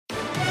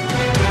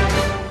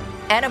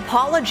An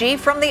apology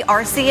from the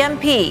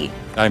RCMP.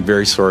 I'm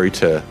very sorry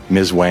to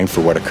Ms. Wang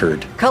for what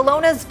occurred.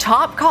 Kelowna's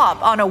top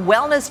cop on a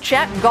wellness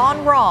check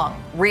gone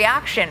wrong.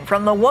 Reaction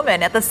from the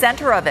woman at the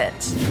center of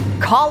it.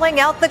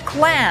 Calling out the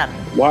Klan.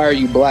 Why are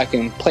you black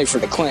and play for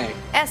the Klan?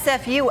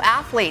 SFU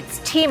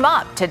athletes team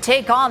up to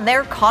take on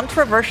their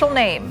controversial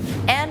name.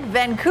 And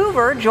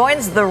Vancouver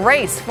joins the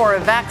race for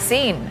a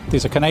vaccine.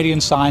 These are Canadian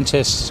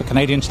scientists, a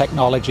Canadian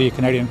technology, a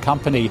Canadian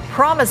company.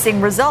 Promising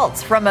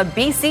results from a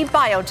BC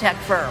biotech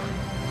firm.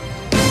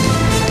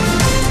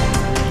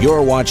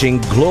 You're watching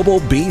Global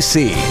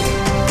BC.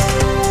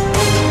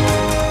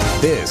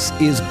 This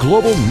is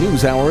Global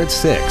News Hour at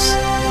 6.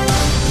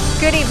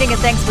 Good evening and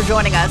thanks for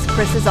joining us.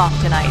 Chris is off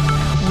tonight.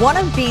 One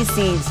of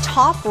BC's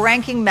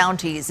top-ranking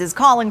Mounties is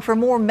calling for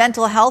more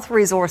mental health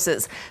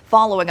resources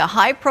following a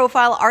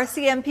high-profile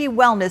RCMP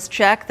wellness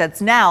check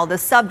that's now the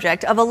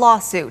subject of a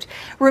lawsuit.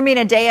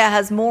 Rumina Daya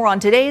has more on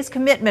today's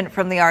commitment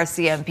from the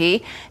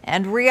RCMP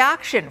and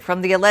reaction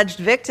from the alleged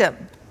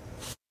victim.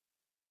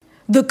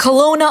 The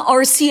Kelowna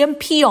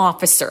RCMP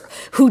officer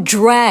who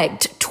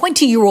dragged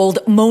 20-year-old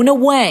Mona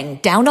Wang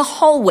down a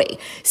hallway,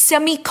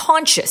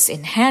 semi-conscious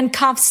in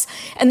handcuffs,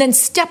 and then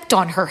stepped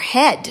on her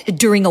head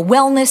during a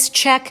wellness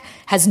check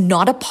has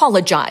not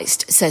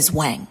apologized, says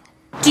Wang.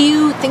 Do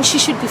you think she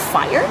should be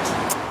fired?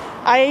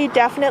 I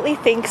definitely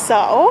think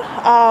so,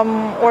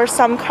 or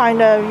some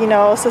kind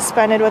of,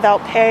 suspended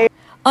without pay.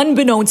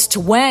 Unbeknownst to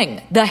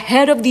Wang, the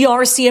head of the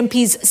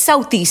RCMP's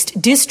Southeast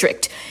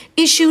District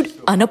issued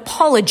an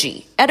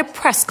apology at a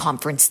press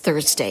conference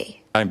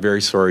Thursday. I'm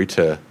very sorry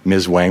to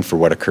Ms. Wang for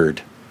what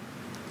occurred.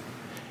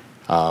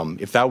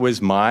 If that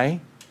was my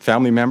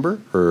family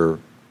member or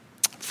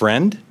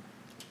friend,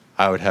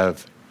 I would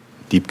have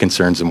deep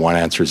concerns and want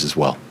answers as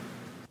well.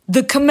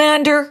 The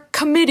commander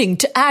committing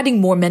to adding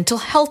more mental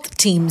health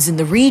teams in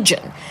the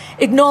region,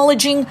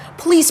 acknowledging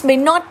police may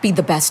not be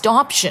the best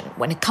option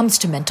when it comes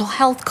to mental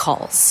health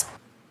calls.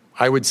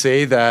 I would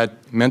say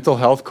that mental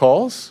health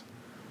calls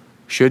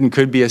should and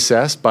could be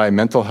assessed by a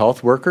mental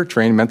health worker,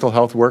 trained mental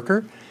health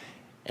worker,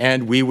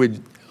 and we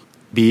would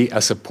be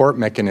a support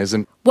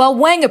mechanism. While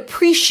Wang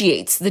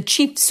appreciates the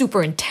chief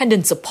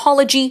superintendent's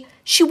apology,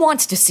 she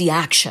wants to see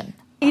action.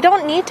 You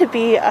don't need to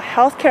be a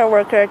healthcare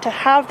worker to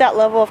have that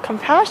level of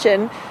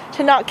compassion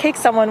to not kick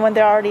someone when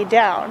they're already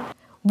down.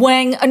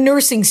 Wang, a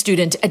nursing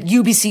student at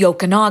UBC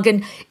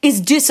Okanagan,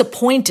 is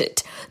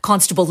disappointed.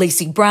 Constable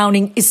Lacey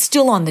Browning is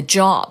still on the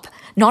job,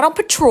 not on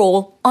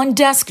patrol, on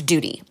desk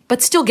duty,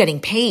 but still getting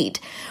paid.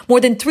 More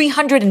than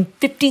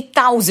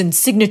 350,000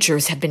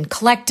 signatures have been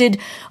collected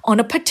on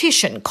a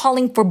petition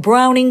calling for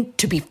Browning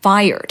to be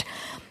fired.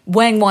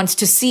 Wang wants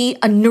to see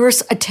a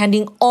nurse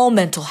attending all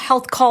mental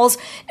health calls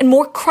and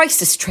more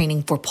crisis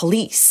training for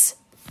police.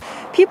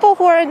 People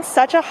who are in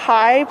such a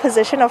high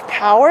position of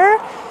power,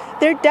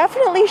 there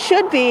definitely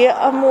should be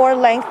a more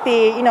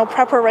lengthy,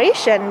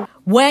 preparation.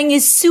 Wang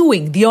is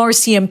suing the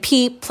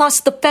RCMP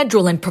plus the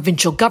federal and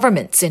provincial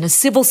governments in a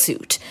civil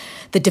suit.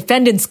 The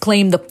defendants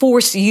claim the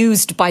force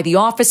used by the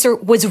officer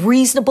was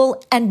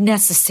reasonable and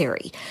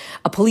necessary.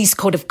 A police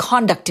code of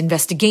conduct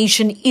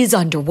investigation is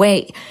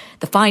underway.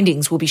 The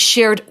findings will be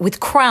shared with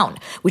Crown,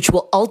 which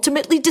will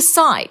ultimately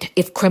decide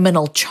if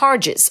criminal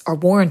charges are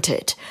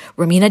warranted.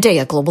 Rumina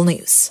Daya, Global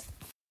News.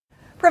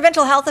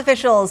 Provincial health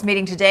officials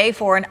meeting today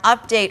for an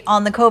update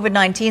on the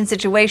COVID-19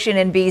 situation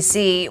in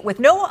BC. With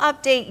no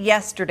update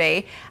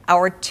yesterday,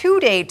 our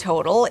two-day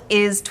total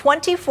is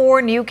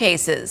 24 new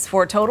cases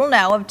for a total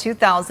now of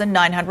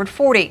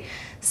 2,940.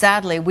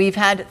 Sadly, we've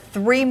had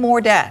 3 more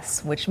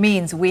deaths, which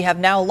means we have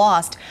now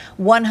lost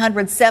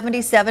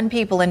 177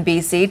 people in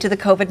BC to the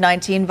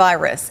COVID-19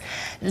 virus.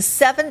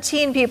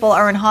 17 people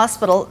are in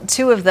hospital,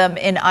 2 of them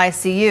in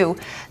ICU.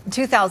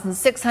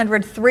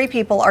 2,603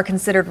 people are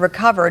considered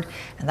recovered,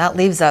 and that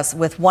leaves us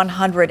with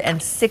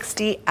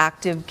 160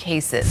 active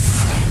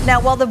cases. Now,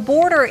 while the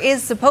border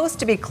is supposed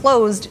to be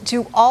closed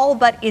to all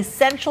but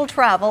essential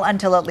travel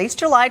until at least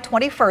July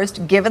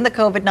 21st, given the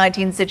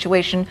COVID-19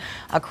 situation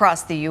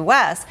across the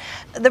U.S.,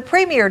 the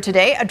Premier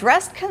today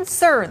addressed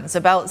concerns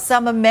about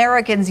some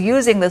Americans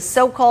using the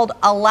so-called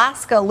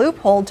Alaska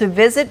loophole to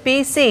visit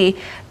BC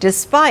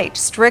despite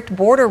strict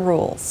border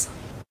rules.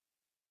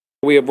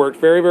 We have worked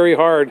very, very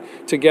hard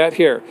to get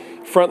here.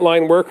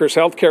 Frontline workers,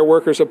 healthcare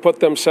workers have put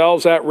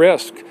themselves at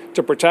risk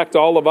to protect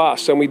all of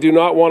us, and we do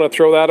not want to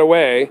throw that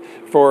away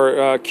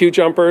for queue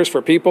jumpers, for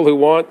people who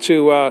want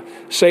to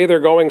say they're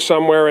going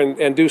somewhere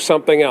and do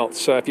something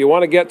else. If you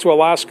want to get to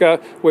Alaska,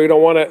 we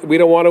don't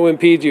want to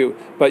impede you,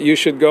 but you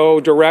should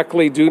go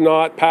directly. Do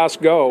not pass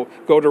go.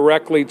 Go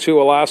directly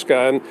to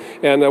Alaska,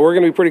 and we're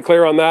going to be pretty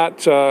clear on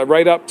that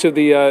right up to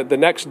the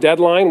next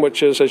deadline,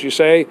 which is, as you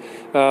say,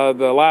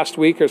 the last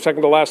week or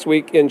second to last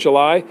week in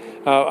July.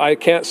 I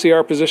can't see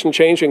our position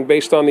changing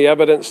based on the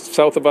evidence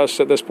south of us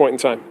at this point in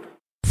time.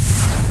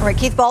 All right,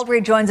 Keith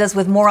Baldry joins us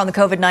with more on the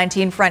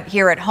COVID-19 front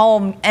here at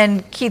home.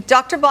 And Keith,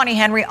 Dr. Bonnie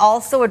Henry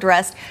also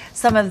addressed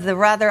some of the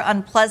rather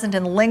unpleasant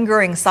and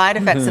lingering side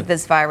effects of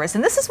this virus.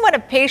 And this is when a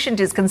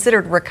patient is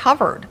considered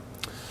recovered.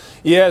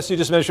 Yes, you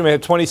just mentioned we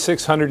have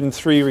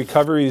 2,603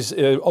 recoveries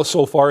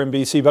so far in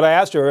BC. But I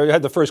asked her, I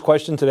had the first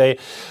question today,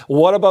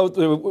 what about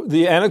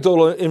the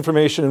anecdotal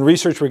information and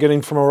research we're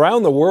getting from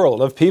around the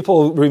world of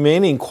people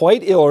remaining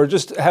quite ill or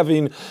just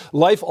having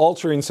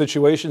life-altering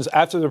situations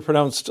after they're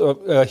pronounced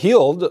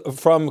healed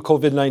from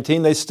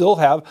COVID-19? They still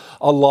have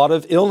a lot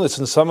of illness,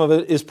 and some of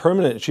it is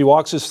permanent. She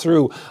walks us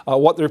through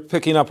what they're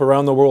picking up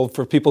around the world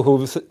for people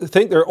who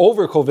think they're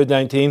over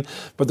COVID-19,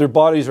 but their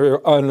bodies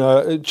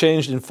are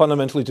changed in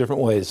fundamentally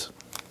different ways.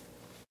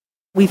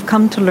 We've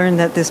come to learn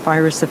that this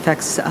virus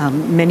affects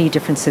many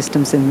different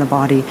systems in the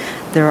body.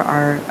 There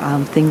are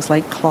things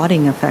like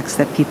clotting effects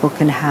that people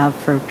can have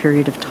for a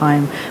period of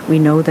time. We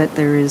know that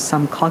there is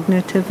some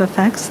cognitive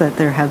effects, that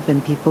there have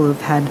been people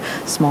who've had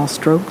small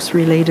strokes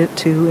related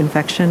to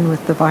infection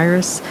with the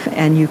virus,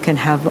 and you can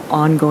have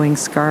ongoing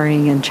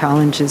scarring and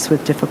challenges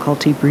with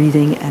difficulty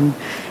breathing.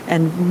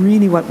 And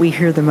really what we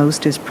hear the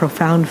most is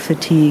profound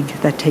fatigue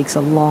that takes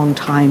a long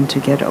time to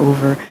get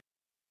over.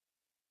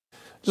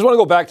 Just want to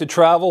go back to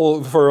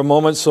travel for a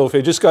moment,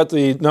 Sophie. Just got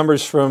the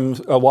numbers from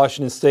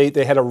Washington State.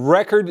 They had a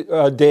record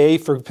day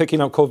for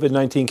picking up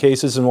COVID-19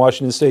 cases in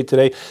Washington State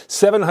today.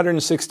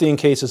 716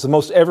 cases, the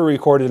most ever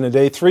recorded in a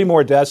day. 3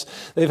 more deaths.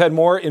 They've had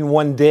more in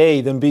one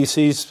day than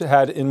BC's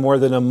had in more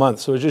than a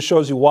month. So it just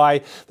shows you why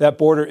that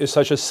border is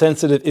such a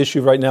sensitive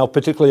issue right now,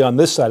 particularly on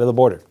this side of the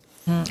border.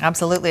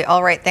 Absolutely.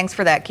 All right. Thanks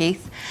for that,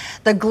 Keith.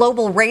 The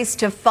global race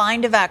to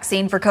find a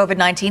vaccine for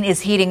COVID-19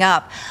 is heating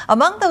up.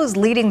 Among those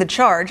leading the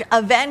charge,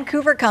 a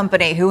Vancouver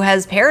company who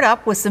has paired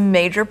up with some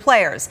major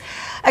players.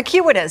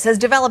 Acuitas has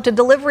developed a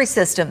delivery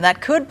system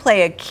that could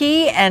play a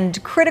key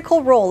and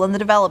critical role in the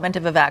development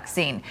of a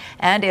vaccine.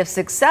 And if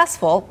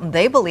successful,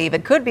 they believe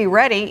it could be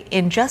ready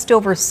in just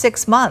over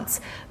 6 months.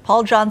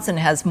 Paul Johnson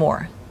has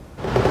more.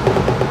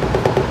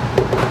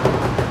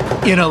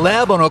 In a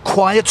lab on a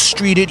quiet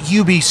street at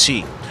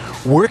UBC,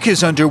 work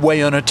is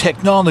underway on a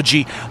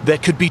technology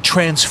that could be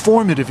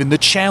transformative in the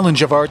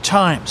challenge of our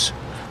times,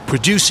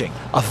 producing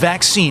a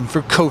vaccine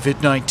for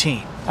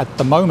COVID-19. At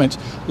the moment,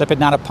 lipid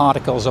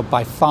nanoparticles are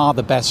by far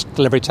the best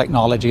delivery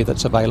technology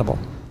that's available.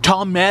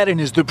 Tom Madden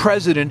is the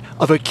president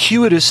of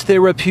Acuitas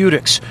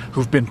Therapeutics,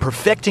 who've been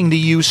perfecting the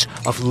use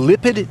of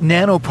lipid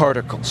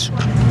nanoparticles.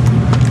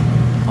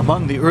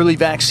 Among the early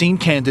vaccine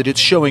candidates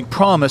showing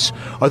promise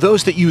are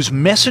those that use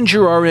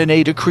messenger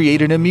RNA to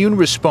create an immune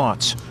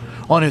response.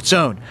 On its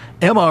own,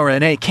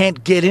 mRNA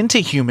can't get into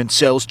human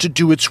cells to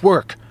do its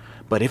work.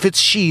 But if it's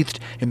sheathed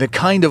in the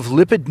kind of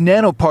lipid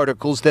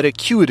nanoparticles that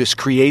Acuitas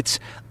creates,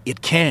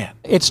 it can.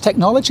 It's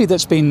technology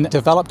that's been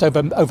developed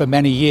over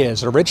many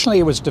years. Originally,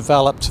 it was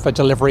developed for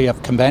delivery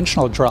of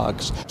conventional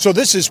drugs. So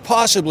this is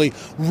possibly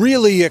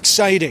really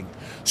exciting.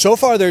 So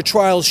far, their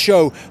trials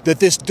show that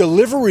this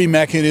delivery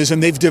mechanism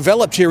they've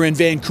developed here in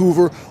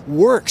Vancouver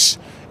works.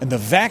 And the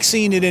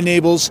vaccine it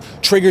enables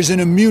triggers an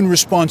immune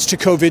response to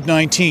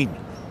COVID-19.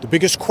 The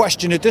biggest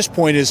question at this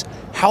point is,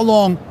 how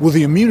long will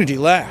the immunity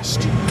last?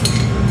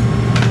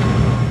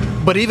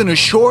 But even a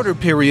shorter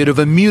period of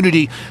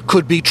immunity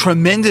could be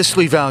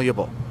tremendously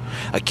valuable.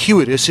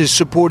 Acuitas is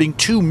supporting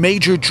 2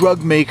 major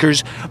drug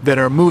makers that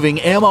are moving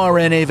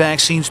mRNA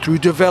vaccines through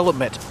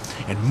development.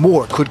 And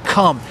more could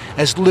come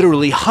as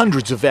literally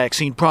hundreds of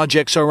vaccine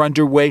projects are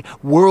underway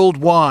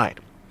worldwide.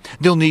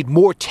 They'll need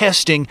more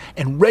testing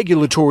and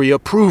regulatory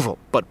approval.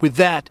 But with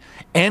that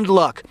and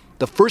luck,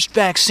 the first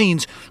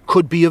vaccines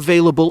could be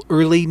available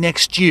early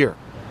next year.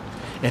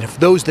 And if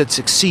those that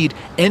succeed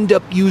end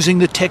up using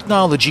the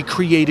technology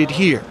created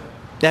here,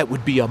 that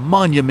would be a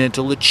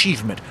monumental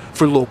achievement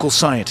for local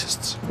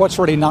scientists. What's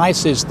really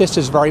nice is this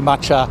is very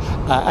much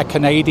a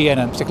Canadian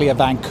and particularly a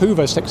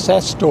Vancouver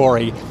success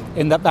story,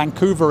 in that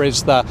Vancouver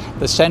is the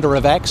center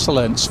of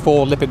excellence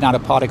for lipid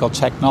nanoparticle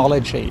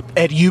technology.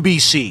 At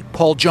UBC,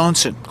 Paul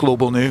Johnson,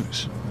 Global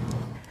News.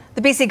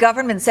 The BC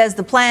government says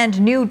the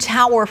planned new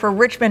tower for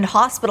Richmond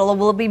Hospital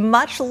will be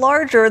much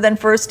larger than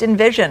first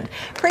envisioned.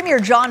 Premier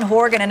John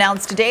Horgan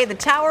announced today the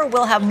tower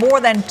will have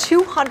more than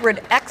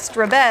 200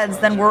 extra beds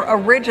than were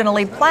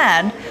originally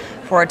planned,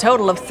 for a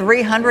total of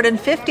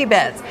 350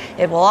 beds.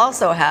 It will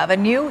also have a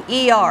new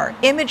ER,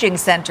 imaging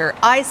center,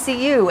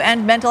 ICU,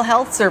 and mental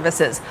health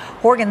services.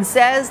 Horgan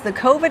says the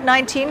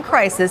COVID-19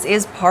 crisis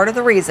is part of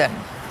the reason.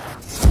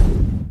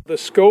 The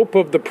scope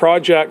of the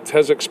project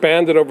has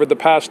expanded over the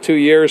past 2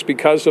 years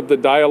because of the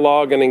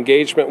dialogue and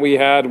engagement we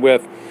had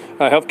with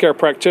healthcare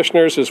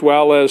practitioners, as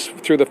well as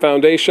through the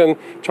foundation,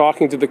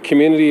 talking to the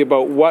community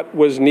about what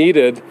was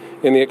needed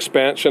in the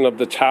expansion of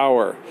the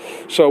tower.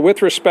 So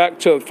with respect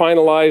to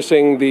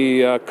finalizing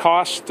the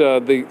cost,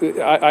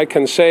 I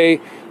can say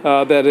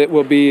that it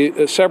will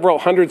be several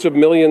hundreds of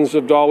millions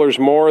of dollars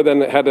more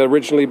than had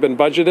originally been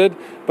budgeted,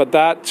 but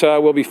that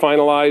will be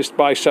finalized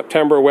by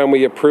September when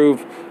we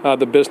approve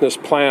the business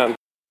plan.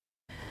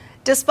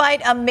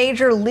 Despite a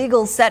major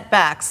legal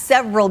setback,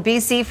 several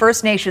BC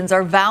First Nations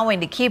are vowing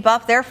to keep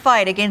up their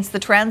fight against the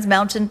Trans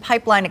Mountain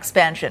pipeline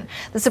expansion.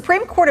 The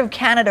Supreme Court of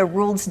Canada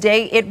ruled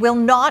today it will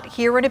not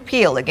hear an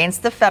appeal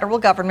against the federal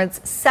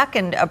government's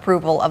second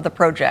approval of the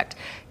project.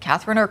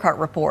 Catherine Urquhart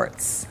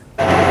reports.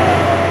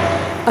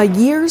 A A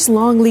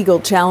years-long legal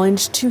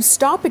challenge to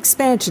stop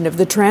expansion of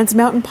the Trans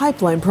Mountain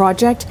Pipeline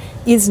project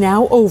is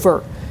now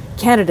over.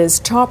 Canada's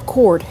top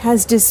court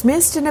has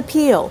dismissed an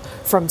appeal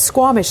from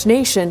Squamish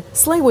Nation,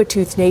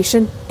 Tsleil-Waututh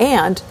Nation,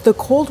 and the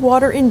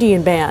Coldwater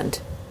Indian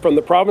Band. From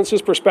the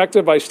province's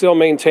perspective, I still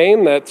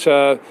maintain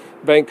that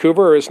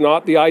Vancouver is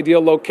not the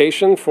ideal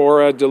location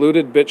for a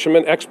diluted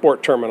bitumen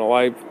export terminal.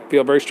 I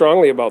feel very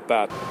strongly about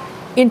that.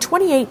 In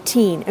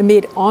 2018,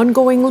 amid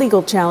ongoing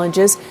legal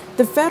challenges,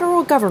 the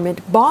federal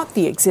government bought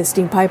the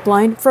existing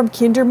pipeline from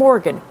Kinder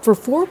Morgan for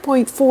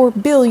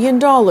 $4.4 billion,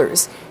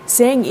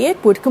 saying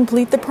it would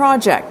complete the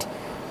project.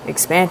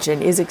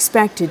 Expansion is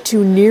expected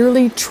to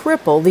nearly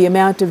triple the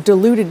amount of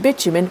diluted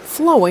bitumen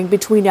flowing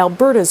between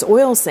Alberta's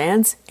oil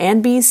sands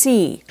and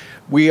BC.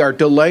 We are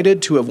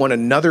delighted to have won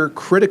another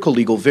critical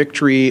legal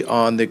victory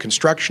on the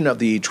construction of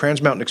the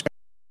Trans Mountain Expansion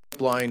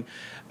Pipeline,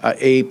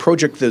 a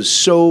project that is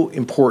so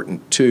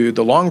important to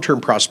the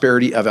long-term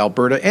prosperity of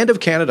Alberta and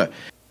of Canada.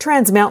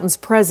 Trans Mountain's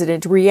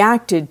president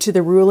reacted to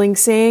the ruling,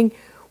 saying,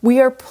 "We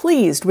are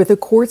pleased with the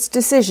court's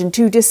decision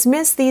to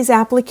dismiss these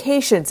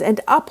applications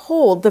and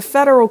uphold the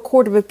Federal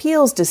Court of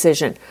Appeals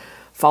decision.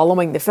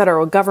 Following the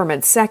federal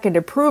government's second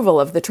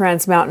approval of the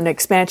Trans Mountain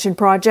expansion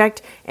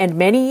project and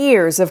many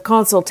years of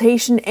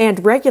consultation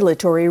and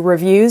regulatory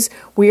reviews,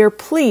 we are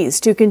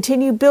pleased to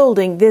continue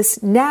building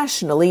this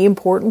nationally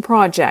important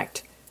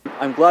project."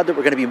 I'm glad that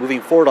we're going to be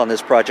moving forward on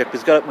this project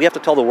because we have to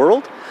tell the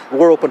world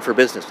we're open for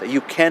business, that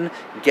you can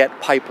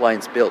get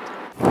pipelines built.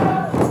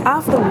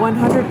 Of the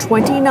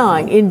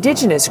 129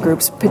 Indigenous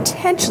groups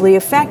potentially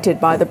affected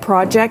by the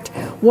project,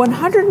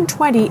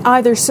 120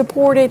 either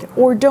support it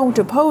or don't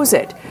oppose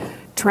it.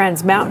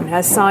 Trans Mountain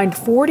has signed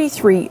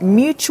 43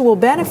 mutual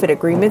benefit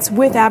agreements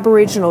with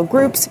Aboriginal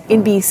groups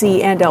in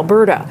BC and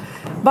Alberta.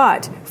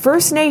 But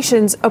First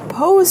Nations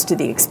opposed to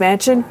the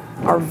expansion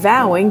are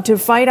vowing to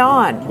fight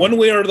on. One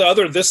way or the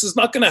other, this is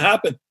not going to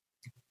happen.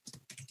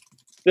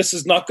 This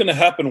is not going to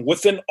happen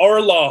within our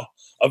law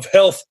of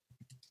health,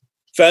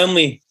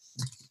 family,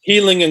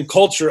 healing, and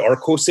culture, our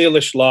Coast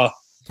Salish law.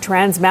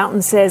 Trans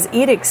Mountain says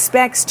it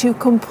expects to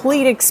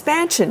complete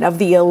expansion of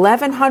the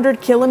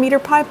 1,100-kilometer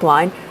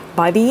pipeline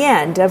by the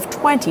end of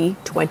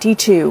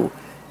 2022.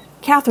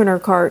 Catherine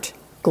Urquhart,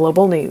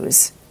 Global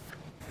News.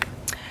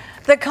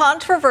 The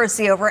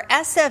controversy over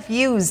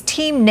SFU's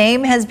team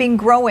name has been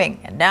growing,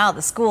 and now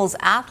the school's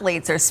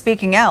athletes are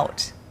speaking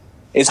out.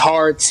 It's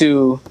hard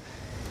to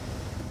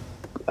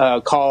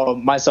call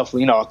myself,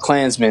 a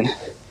Klansman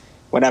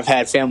when I've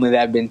had family that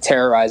have been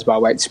terrorized by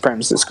white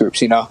supremacist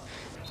groups,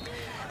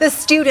 The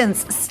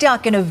students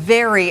stuck in a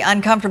very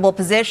uncomfortable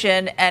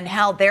position and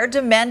how they're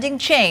demanding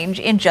change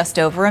in just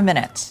over a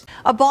minute.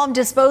 A bomb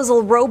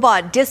disposal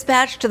robot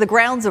dispatched to the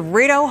grounds of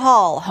Rideau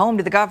Hall, home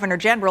to the Governor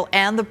General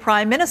and the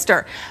Prime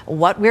Minister.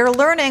 What we're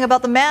learning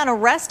about the man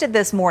arrested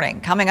this morning,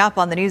 coming up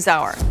on the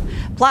NewsHour.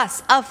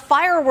 Plus, a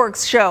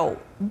fireworks show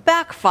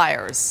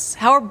backfires.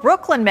 How a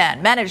Brooklyn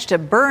man managed to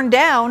burn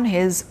down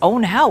his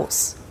own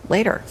house.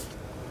 Later.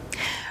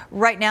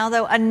 Right now,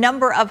 though, a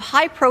number of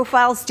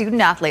high-profile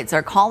student athletes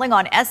are calling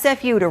on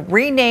SFU to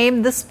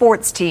rename the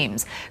sports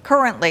teams.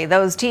 Currently,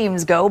 those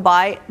teams go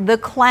by the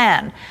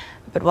Clan.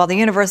 But while the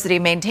university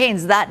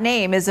maintains that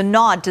name is a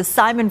nod to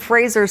Simon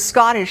Fraser's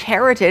Scottish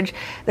heritage,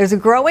 there's a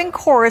growing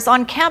chorus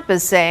on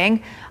campus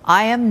saying,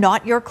 "I am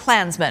not your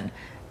Klansman."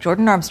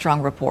 Jordan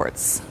Armstrong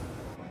reports.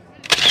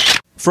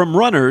 From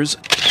runners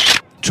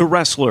to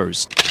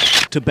wrestlers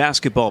to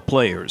basketball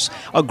players,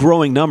 a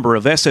growing number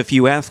of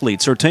SFU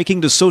athletes are taking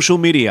to social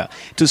media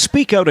to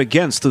speak out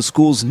against the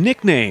school's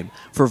nickname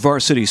for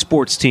varsity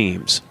sports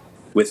teams.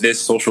 With this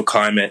social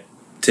climate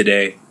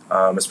today,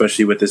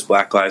 especially with this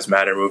Black Lives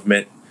Matter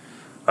movement,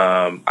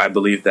 I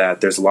believe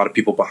that there's a lot of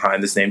people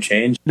behind this name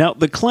change. Now,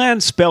 the Clan,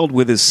 spelled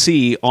with a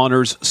C,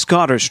 honors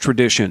Scottish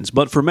traditions,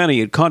 but for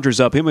many it conjures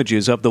up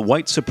images of the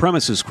white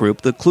supremacist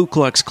group, the Ku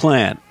Klux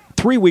Klan.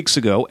 3 weeks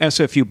ago,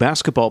 SFU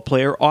basketball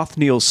player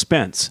Othniel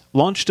Spence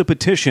launched a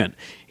petition.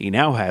 He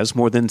now has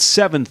more than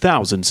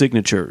 7,000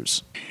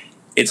 signatures.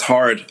 It's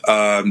hard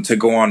to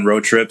go on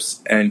road trips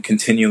and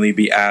continually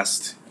be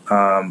asked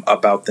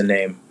about the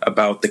name,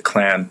 about the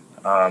Klan.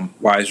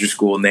 Why is your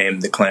school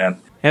named the Klan?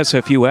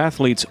 SFU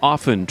athletes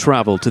often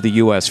travel to the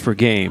U.S. for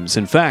games.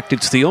 In fact,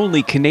 it's the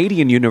only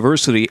Canadian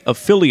university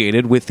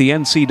affiliated with the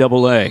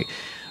NCAA.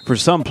 For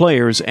some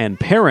players and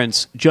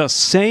parents, just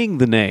saying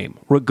the name,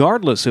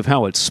 regardless of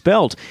how it's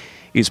spelled,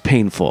 is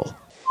painful.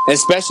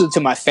 Especially to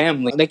my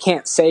family. They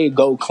can't say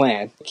Go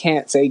Clan. They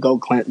can't say Go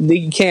Clan.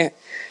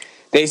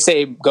 They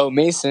say Go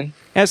Mason.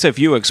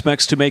 SFU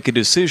expects to make a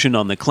decision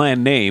on the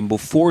Klan name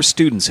before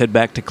students head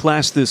back to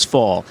class this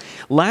fall.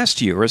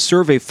 Last year, a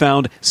survey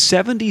found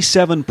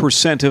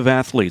 77% of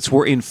athletes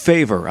were in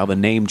favor of a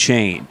name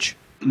change.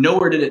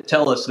 Nowhere did it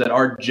tell us that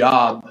our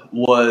job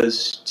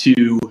was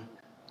to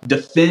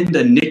defend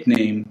a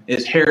nickname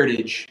as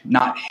heritage,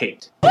 not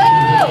hate.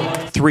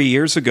 3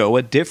 years ago,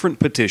 a different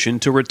petition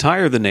to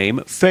retire the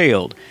name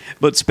failed,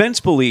 but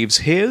Spence believes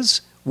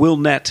his will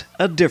net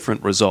a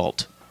different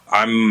result.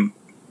 I'm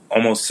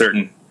almost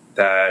certain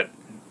that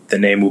the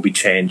name will be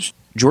changed.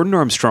 Jordan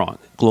Armstrong,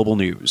 Global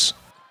News.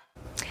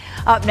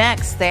 Up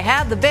next, they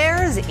had the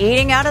bears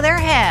eating out of their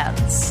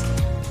hands.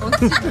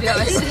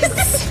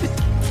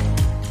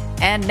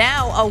 And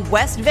now a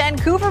West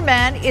Vancouver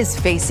man is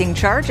facing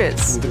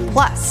charges.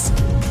 Plus,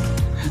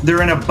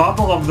 they're in a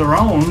bubble of their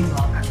own,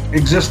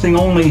 existing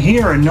only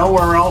here and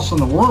nowhere else in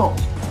the world.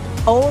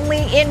 Only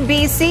in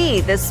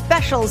BC, the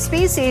special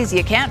species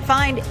you can't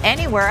find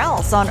anywhere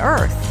else on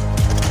Earth.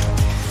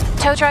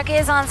 Tow truck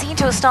is on scene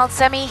to a stalled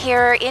semi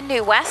here in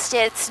New West.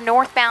 It's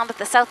northbound at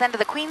the south end of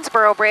the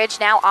Queensboro Bridge,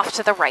 now off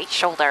to the right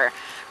shoulder.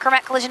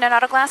 Kermac Collision and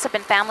Auto Glass have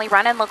been family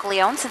run and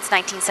locally owned since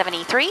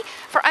 1973.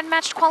 For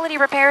unmatched quality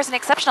repairs and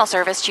exceptional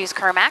service, choose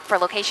Kermac. For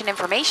location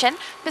information,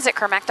 visit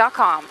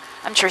Kermac.com.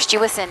 I'm Trish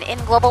Jewison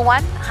in Global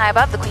One, high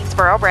above the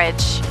Queensboro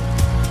Bridge.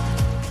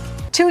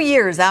 2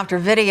 years after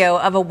video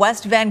of a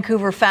West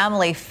Vancouver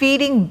family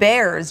feeding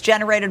bears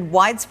generated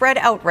widespread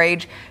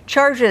outrage,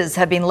 charges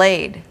have been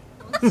laid.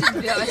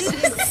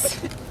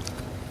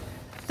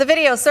 The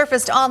video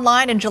surfaced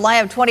online in July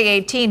of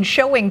 2018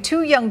 showing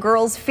 2 young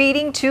girls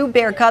feeding 2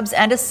 bear cubs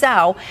and a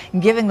sow,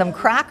 giving them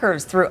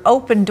crackers through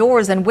open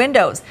doors and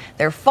windows.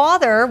 Their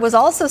father was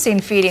also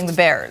seen feeding the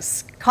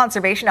bears.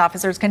 Conservation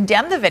officers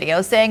condemned the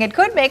video, saying it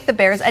could make the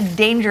bears a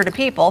danger to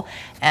people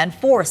and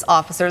force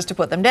officers to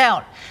put them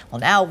down.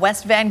 Well, now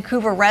West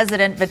Vancouver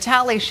resident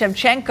Vitaly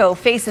Shevchenko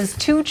faces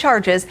 2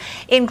 charges,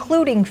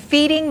 including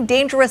feeding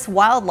dangerous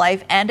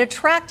wildlife and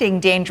attracting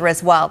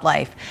dangerous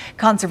wildlife.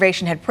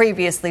 Conservation had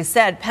previously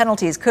said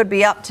penalties could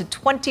be up to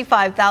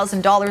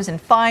 $25,000 in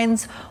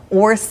fines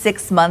or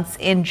 6 months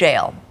in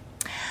jail.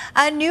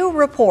 A new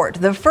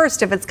report, the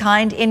first of its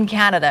kind in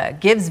Canada,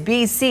 gives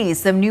BC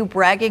some new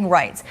bragging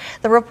rights.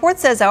 The report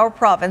says our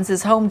province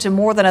is home to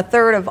more than a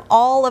third of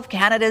all of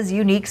Canada's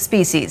unique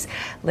species.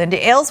 Linda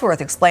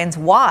Aylesworth explains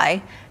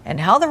why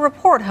and how the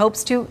report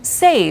hopes to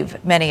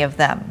save many of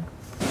them.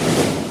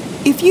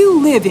 If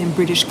you live in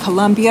British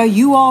Columbia,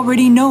 you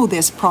already know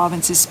this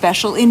province is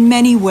special in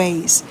many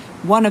ways.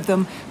 One of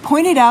them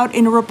pointed out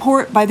in a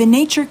report by the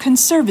Nature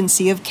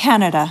Conservancy of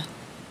Canada.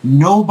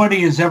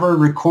 Nobody has ever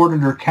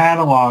recorded or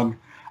cataloged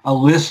a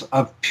list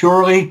of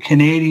purely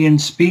Canadian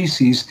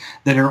species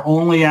that are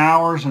only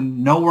ours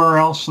and nowhere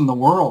else in the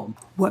world.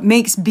 What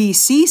makes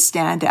BC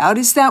stand out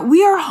is that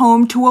we are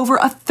home to over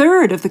a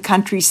third of the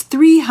country's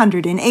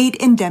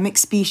 308 endemic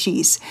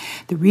species.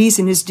 The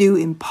reason is due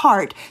in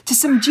part to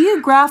some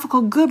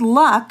geographical good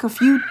luck a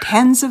few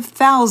tens of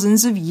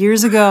thousands of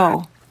years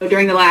ago.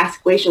 During the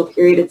last glacial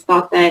period, it's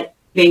thought that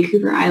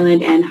Vancouver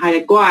Island and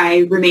Haida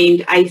Gwaii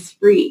remained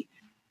ice-free.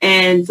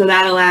 And so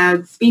that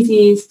allowed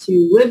species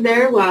to live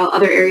there while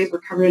other areas were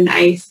covered in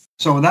ice.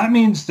 So that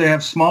means they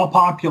have small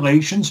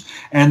populations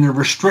and they're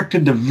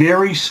restricted to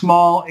very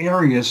small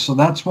areas. So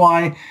that's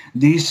why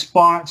these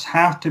spots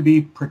have to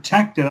be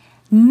protected.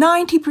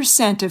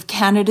 90% of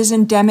Canada's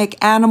endemic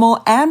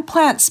animal and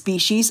plant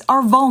species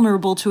are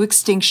vulnerable to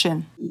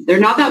extinction. They're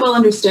not that well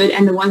understood,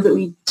 and the ones that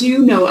we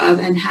do know of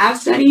and have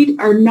studied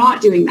are not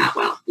doing that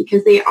well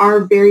because they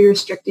are very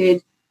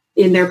restricted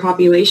in their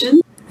population.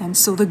 And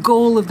so the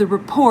goal of the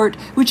report,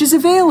 which is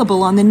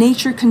available on the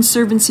Nature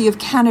Conservancy of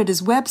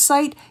Canada's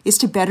website, is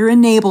to better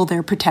enable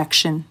their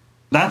protection.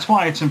 That's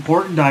why it's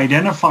important to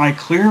identify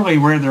clearly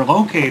where they're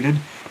located,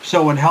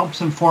 so it helps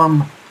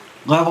inform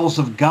levels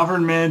of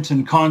government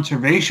and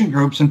conservation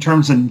groups in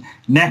terms of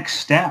next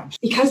steps.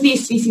 Because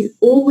these species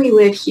only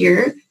live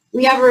here,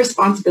 we have a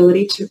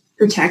responsibility to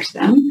protect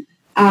them.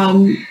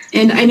 And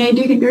I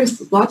do think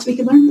there's lots we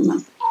can learn from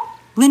them.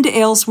 Linda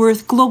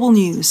Aylesworth, Global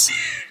News.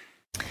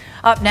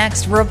 Up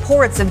next,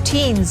 reports of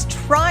teens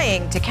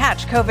trying to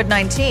catch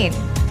COVID-19.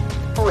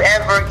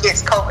 Whoever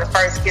gets COVID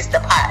first gets the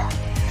pot.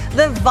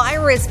 The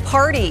virus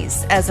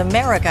parties as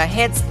America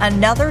hits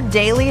another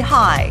daily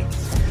high.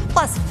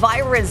 Plus,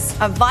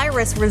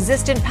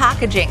 virus-resistant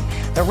packaging,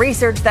 the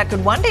research that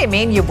could one day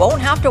mean you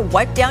won't have to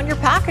wipe down your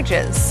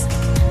packages.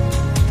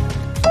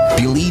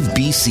 Believe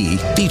BC,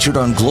 featured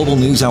on Global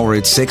News Hour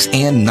at 6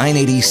 and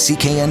 980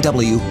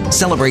 CKNW,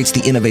 celebrates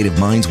the innovative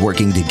minds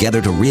working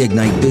together to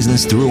reignite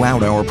business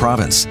throughout our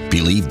province.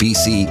 Believe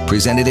BC,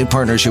 presented in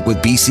partnership with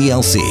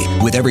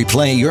BCLC. With every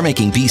play, you're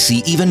making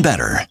BC even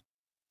better.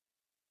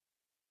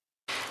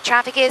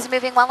 Traffic is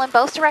moving well in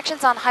both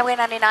directions on Highway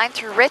 99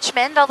 through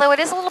Richmond, although it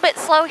is a little bit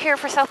slow here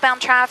for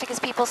southbound traffic as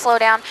people slow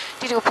down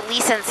due to a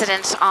police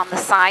incident on the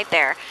side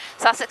there.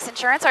 Sussex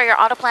Insurance are your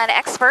auto plan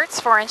experts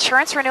for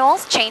insurance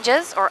renewals,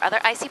 changes, or other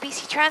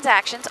ICBC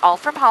transactions, all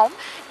from home.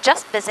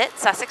 Just visit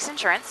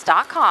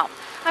sussexinsurance.com.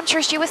 I'm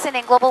Trish Jewison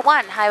in Global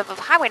One, high above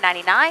Highway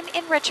 99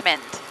 in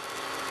Richmond.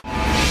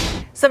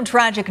 Some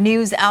tragic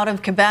news out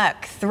of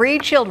Quebec. 3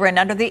 children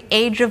under the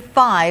age of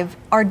 5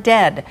 are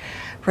dead.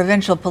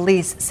 Provincial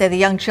police say the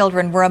young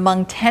children were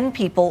among 10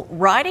 people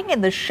riding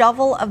in the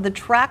shovel of the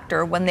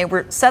tractor when they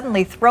were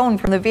suddenly thrown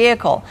from the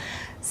vehicle.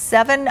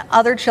 7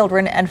 other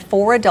children and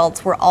 4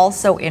 adults were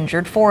also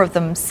injured, 4 of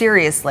them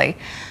seriously.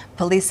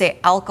 Police say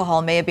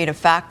alcohol may have been a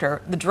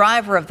factor. The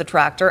driver of the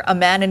tractor, a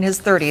man in his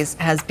 30s,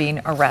 has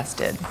been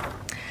arrested.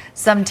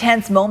 Some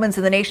tense moments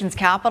in the nation's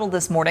capital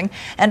this morning.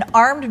 An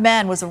armed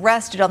man was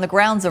arrested on the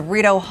grounds of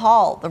Rideau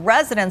Hall, the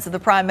residence of the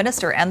Prime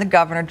Minister and the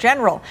Governor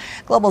General.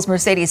 Global's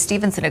Mercedes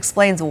Stevenson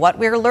explains what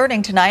we're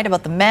learning tonight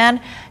about the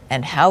man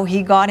and how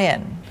he got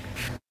in.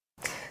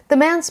 The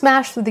man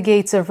smashed through the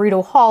gates of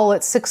Rideau Hall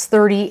at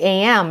 6:30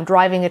 a.m.,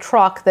 driving a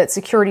truck that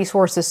security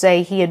sources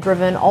say he had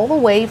driven all the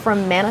way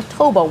from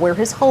Manitoba, where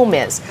his home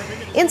is.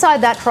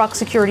 Inside that truck,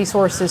 security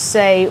sources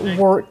say,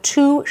 were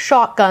 2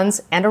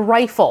 shotguns and a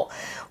rifle.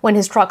 When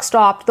his truck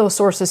stopped, those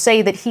sources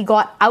say that he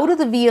got out of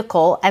the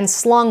vehicle and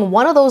slung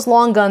one of those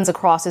long guns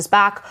across his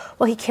back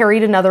while he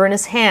carried another in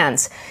his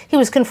hands. He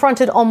was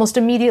confronted almost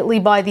immediately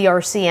by the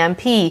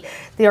RCMP.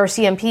 The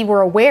RCMP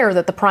were aware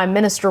that the Prime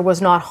Minister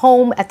was not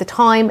home at the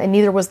time, and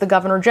neither was the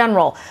Governor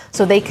General.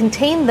 So they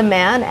contained the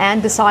man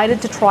and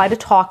decided to try to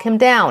talk him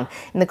down.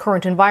 In the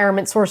current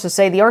environment, sources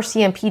say the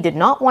RCMP did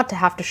not want to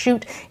have to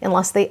shoot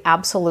unless they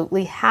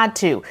absolutely had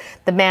to.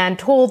 The man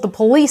told the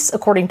police,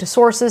 according to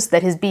sources,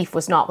 that his beef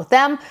was not with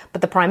them,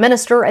 but the Prime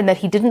Minister, and that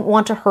he didn't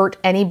want to hurt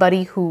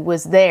anybody who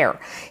was there.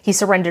 He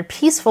surrendered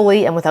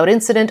peacefully and without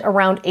incident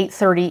around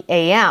 8:30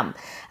 a.m.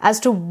 As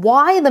to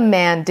why the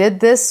man did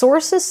this,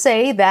 sources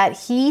say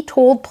that he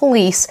told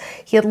police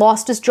he had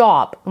lost his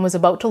job and was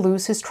about to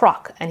lose his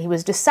truck, and he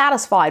was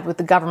dissatisfied with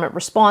the government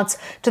response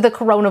to the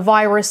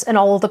coronavirus and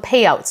all of the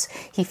payouts.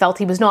 He felt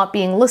he was not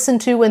being listened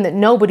to and that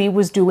nobody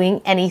was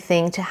doing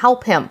anything to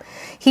help him.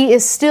 He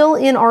is still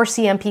in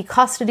RCMP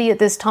custody at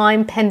this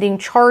time, pending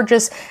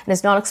charges, and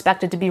is not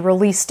expected to be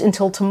released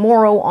until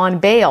tomorrow on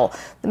bail.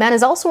 The man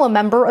is also a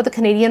member of the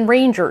Canadian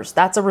Rangers.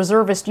 That's a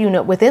reservist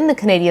unit within the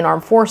Canadian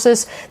Armed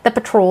Forces that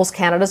patrols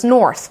Canada's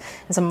north.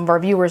 And some of our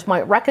viewers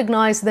might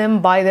recognize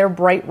them by their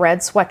bright red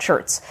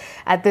sweatshirts.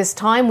 At this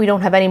time, we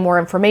don't have any more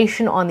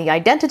information on the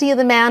identity of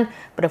the man,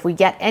 but if we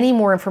get any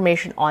more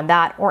information on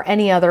that or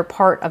any other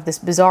part of this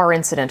bizarre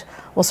incident,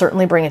 we'll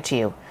certainly bring it to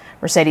you.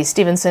 Mercedes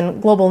Stevenson,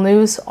 Global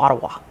News,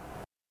 Ottawa.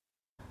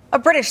 A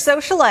British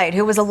socialite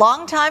who was a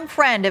longtime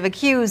friend of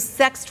accused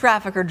sex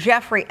trafficker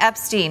Jeffrey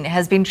Epstein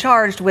has been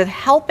charged with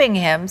helping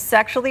him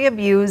sexually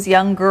abuse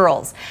young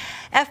girls.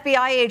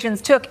 FBI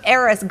agents took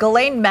heiress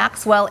Ghislaine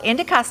Maxwell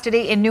into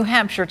custody in New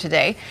Hampshire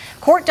today.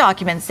 Court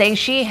documents say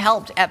she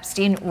helped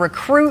Epstein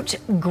recruit,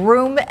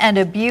 groom, and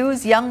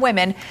abuse young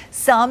women,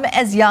 some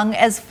as young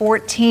as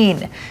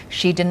 14.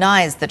 She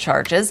denies the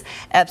charges.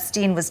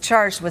 Epstein was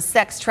charged with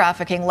sex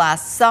trafficking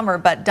last summer,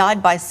 but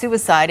died by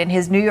suicide in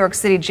his New York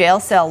City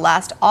jail cell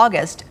last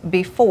August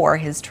before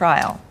his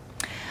trial.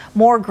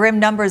 More grim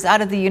numbers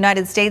out of the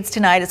United States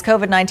tonight as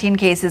COVID-19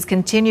 cases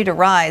continue to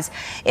rise.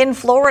 In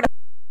Florida,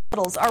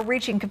 hospitals are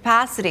reaching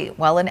capacity,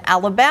 while in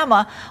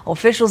Alabama,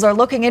 officials are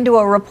looking into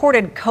a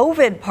reported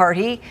COVID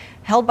party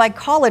held by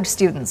college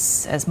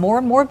students as more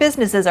and more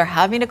businesses are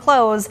having to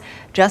close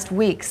just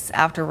weeks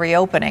after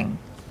reopening.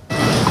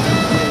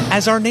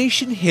 As our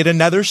nation hit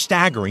another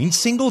staggering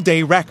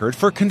single-day record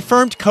for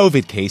confirmed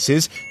COVID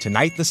cases,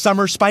 tonight the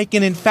summer spike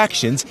in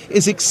infections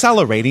is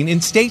accelerating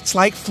in states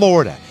like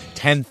Florida.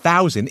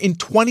 10,000 in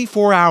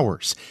 24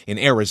 hours. In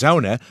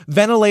Arizona,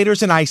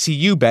 ventilators and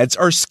ICU beds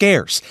are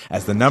scarce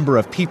as the number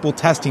of people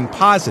testing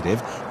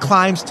positive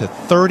climbs to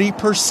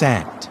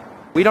 30%.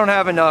 We don't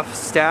have enough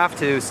staff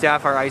to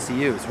staff our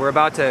ICUs. We're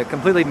about to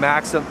completely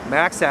max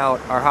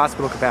out our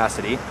hospital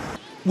capacity.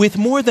 With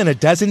more than a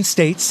dozen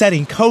states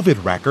setting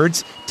COVID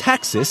records,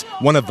 Texas,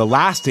 one of the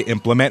last to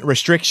implement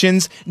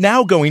restrictions,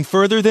 now going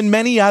further than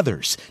many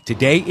others,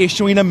 today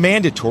issuing a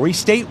mandatory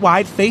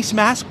statewide face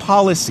mask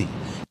policy.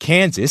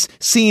 Kansas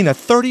seeing a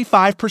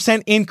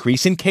 35%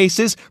 increase in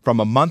cases from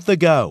a month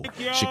ago.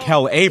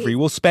 Shaquille Avery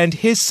will spend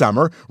his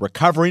summer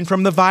recovering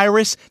from the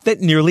virus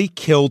that nearly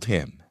killed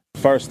him.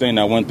 First thing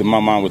that went through my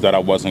mind was that I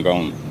wasn't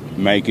going to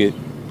make it,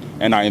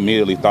 and I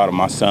immediately thought of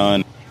my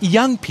son.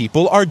 Young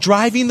people are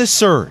driving the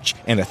surge,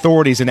 and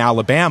authorities in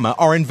Alabama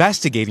are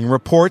investigating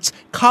reports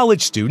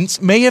college students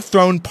may have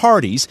thrown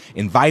parties,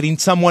 inviting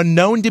someone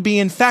known to be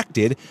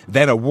infected,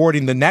 then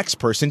awarding the next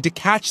person to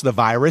catch the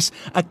virus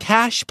a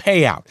cash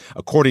payout,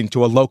 according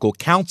to a local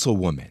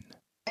councilwoman.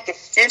 It's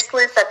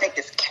senseless, I think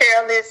it's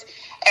careless,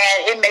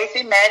 and it makes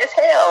me mad as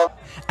hell.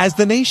 As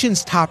the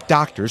nation's top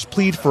doctors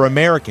plead for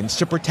Americans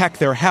to protect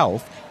their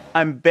health,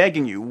 I'm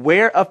begging you,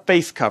 wear a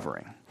face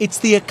covering. It's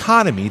the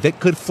economy that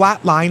could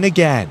flatline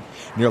again.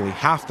 Nearly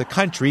half the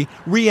country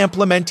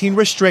re-implementing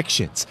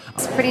restrictions.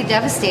 It's pretty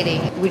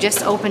devastating. We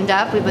just opened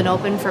up. We've been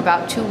open for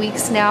about 2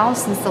 weeks now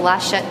since the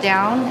last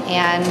shutdown,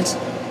 and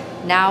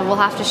now we'll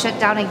have to shut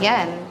down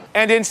again.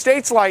 And in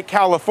states like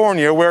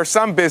California, where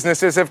some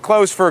businesses have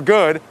closed for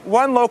good,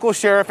 one local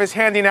sheriff is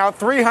handing out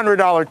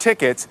 $300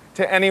 tickets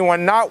to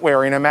anyone not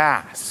wearing a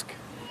mask.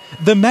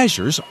 The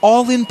measures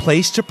all in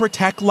place to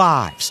protect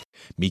lives.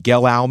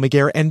 Miguel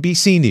Almaguer,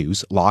 NBC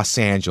News, Los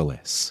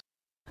Angeles.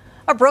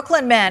 A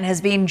Brooklyn man has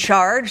been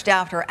charged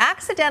after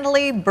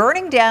accidentally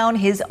burning down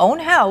his own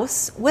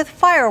house with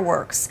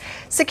fireworks.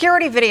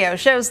 Security video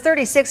shows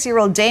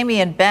 36-year-old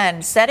Damian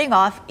Ben setting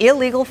off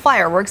illegal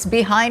fireworks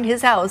behind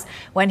his house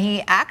when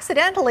he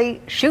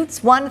accidentally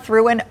shoots one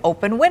through an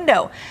open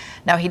window.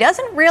 Now, he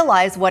doesn't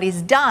realize what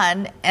he's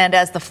done, and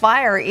as the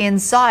fire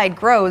inside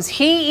grows,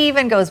 he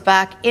even goes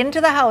back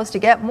into the house to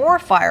get more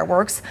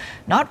fireworks,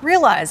 not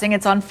realizing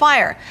it's on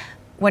fire.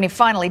 When he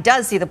finally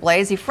does see the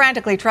blaze, he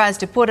frantically tries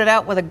to put it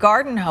out with a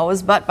garden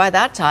hose, but by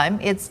that time,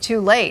 it's too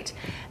late.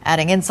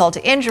 Adding insult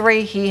to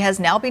injury, he has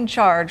now been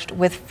charged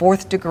with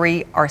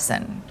fourth-degree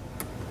arson.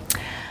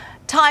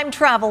 Time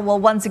travel will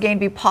once again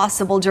be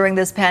possible during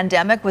this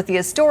pandemic with the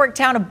historic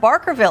town of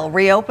Barkerville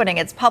reopening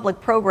its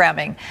public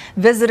programming.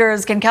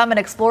 Visitors can come and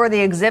explore the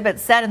exhibit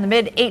set in the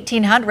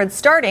mid-1800s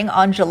starting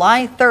on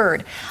July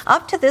 3rd.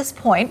 Up to this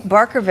point,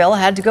 Barkerville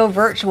had to go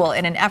virtual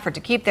in an effort to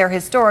keep their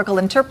historical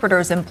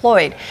interpreters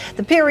employed.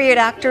 The period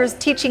actors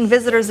teaching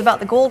visitors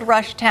about the gold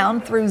rush town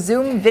through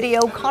Zoom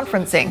video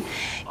conferencing.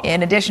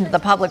 In addition to the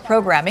public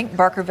programming,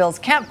 Barkerville's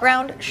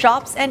campground,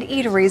 shops, and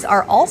eateries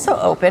are also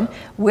open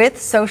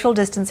with social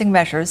distancing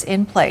measures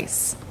in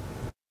place.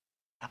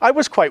 I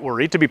was quite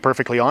worried, to be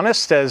perfectly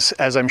honest, as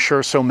I'm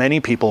sure so many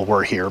people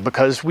were here,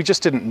 because we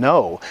just didn't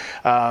know.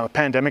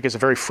 Pandemic is a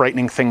very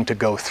frightening thing to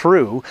go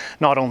through,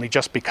 not only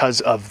just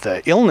because of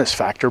the illness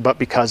factor, but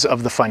because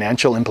of the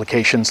financial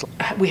implications.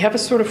 We have a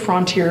sort of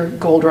frontier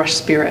gold rush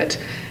spirit,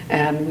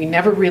 and we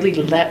never really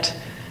let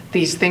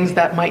these things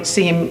that might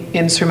seem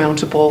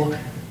insurmountable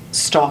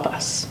stop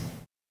us.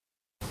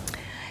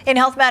 In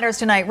Health Matters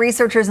tonight,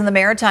 researchers in the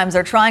Maritimes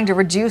are trying to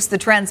reduce the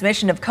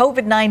transmission of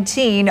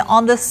COVID-19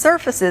 on the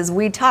surfaces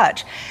we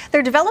touch.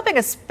 They're developing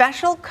a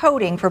special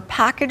coating for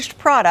packaged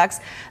products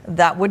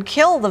that would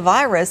kill the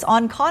virus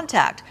on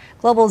contact.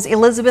 Global's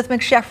Elizabeth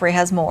McSheffrey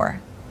has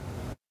more.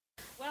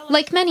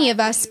 Like many of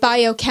us,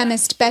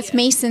 biochemist Beth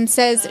Mason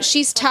says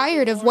she's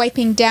tired of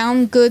wiping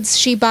down goods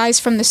she buys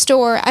from the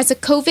store as a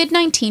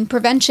COVID-19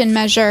 prevention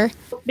measure.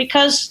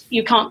 Because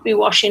you can't be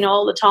washing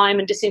all the time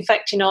and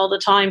disinfecting all the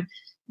time,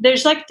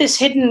 there's like this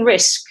hidden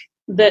risk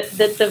that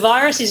the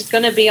virus is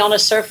going to be on a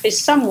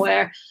surface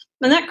somewhere.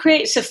 And that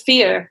creates a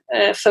fear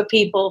for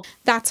people.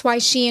 That's why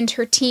she and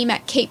her team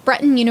at Cape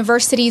Breton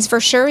University's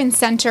Verschuren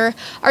Center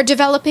are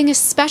developing a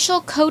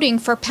special coating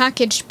for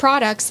packaged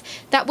products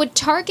that would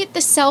target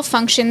the cell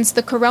functions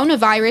the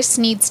coronavirus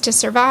needs to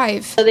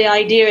survive. So the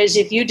idea is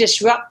if you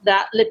disrupt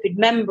that lipid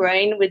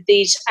membrane with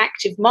these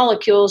active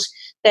molecules,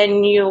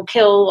 then you'll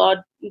kill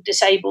or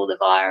disable the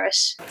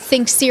virus.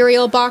 Think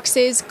cereal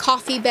boxes,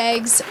 coffee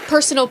bags,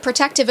 personal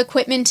protective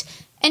equipment,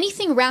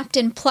 anything wrapped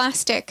in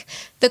plastic.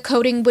 The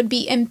coating would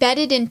be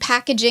embedded in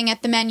packaging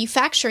at the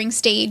manufacturing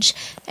stage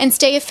and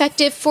stay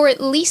effective for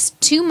at least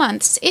 2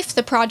 months if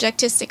the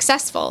project is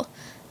successful.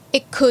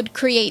 It could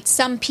create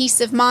some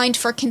peace of mind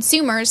for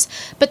consumers,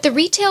 but the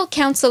Retail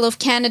Council of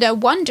Canada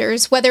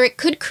wonders whether it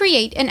could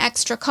create an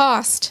extra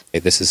cost.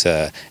 This is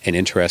an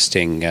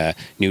interesting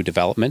new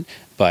development,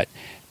 but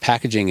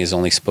packaging is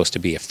only supposed to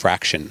be a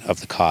fraction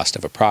of the cost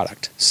of a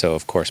product. So,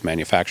 of course,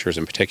 manufacturers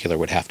in particular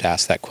would have to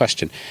ask that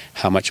question.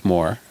 How much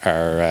more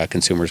are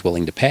consumers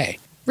willing to pay?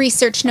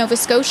 Research Nova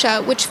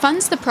Scotia, which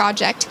funds the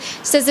project,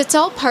 says it's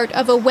all part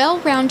of a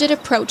well-rounded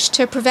approach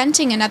to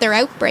preventing another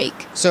outbreak.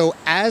 So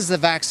as the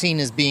vaccine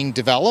is being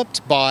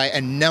developed by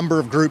a number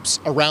of groups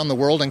around the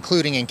world,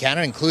 including in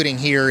Canada, including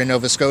here in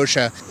Nova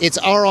Scotia, it's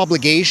our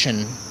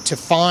obligation to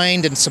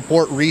find and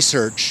support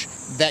research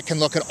that can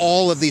look at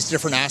all of these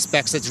different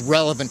aspects that's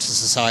relevant to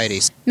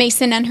societies.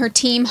 Mason and her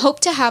team hope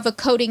to have a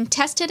coating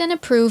tested and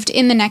approved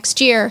in the next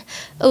year.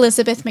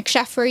 Elizabeth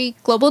McSheffrey,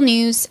 Global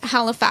News,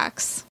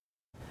 Halifax.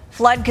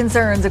 Flood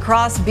concerns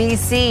across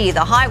BC,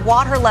 the high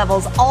water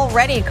levels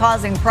already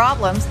causing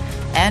problems,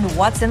 and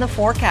what's in the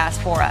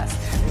forecast for us.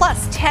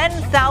 Plus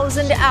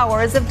 10,000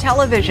 hours of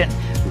television,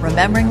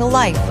 remembering the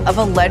life of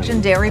a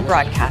legendary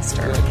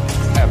broadcaster.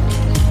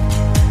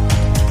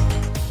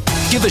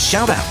 Give a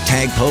shout out.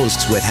 Tag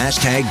posts with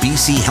hashtag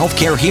BC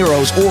Healthcare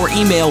Heroes or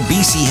email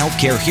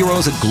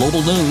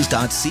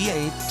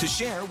bchealthcareheroes@globalnews.ca to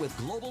share with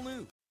Global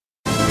News.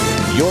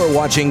 You're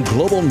watching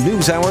Global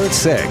News Hour at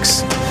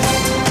 6.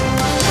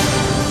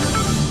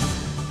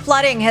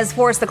 Flooding has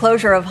forced the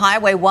closure of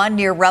Highway 1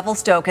 near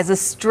Revelstoke as a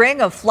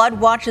string of flood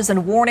watches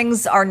and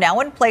warnings are now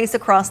in place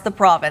across the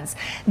province.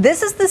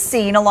 This is the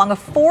scene along a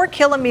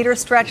 4-kilometer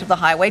stretch of the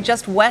highway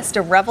just west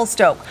of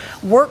Revelstoke.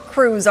 Work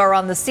crews are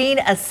on the scene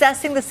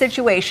assessing the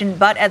situation,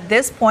 but at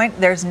this point,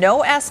 there's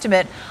no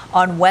estimate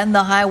on when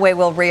the highway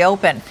will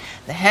reopen.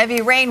 The heavy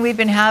rain we've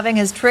been having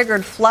has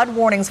triggered flood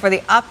warnings for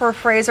the Upper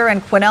Fraser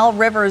and Quesnel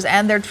rivers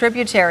and their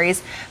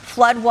tributaries.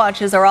 Flood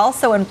watches are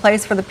also in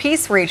place for the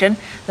Peace region,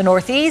 the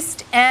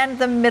Northeast, and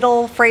the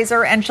Middle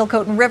Fraser and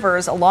Chilcotin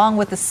rivers, along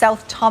with the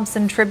South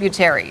Thompson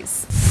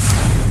tributaries.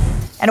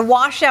 And a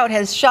washout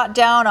has shut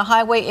down a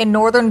highway in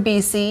northern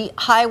BC,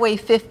 Highway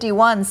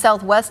 51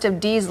 southwest of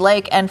Dease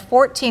Lake and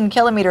 14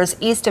 kilometers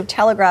east of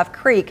Telegraph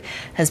Creek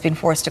has been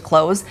forced to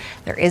close.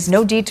 There is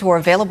no detour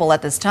available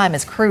at this time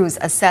as crews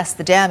assess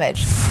the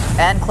damage.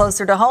 And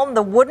closer to home,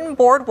 the wooden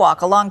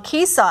boardwalk along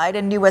Quayside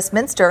in New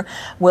Westminster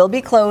will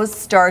be closed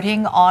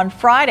starting on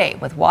Friday,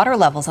 with water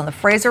levels on the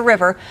Fraser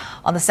River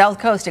on the south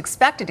coast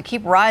expected to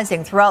keep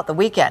rising throughout the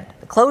weekend.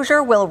 The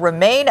closure will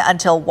remain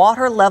until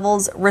water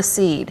levels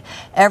recede.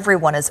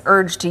 Everyone is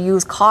urged to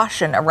use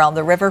caution around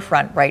the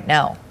riverfront right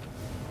now.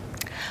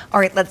 All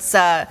right, let's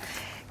get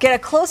a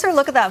closer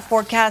look at that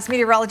forecast.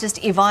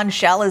 Meteorologist Yvonne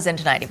Schell is in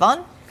tonight.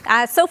 Yvonne?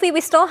 Sophie,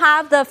 we still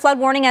have the flood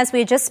warning, as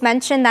we just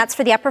mentioned. That's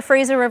for the Upper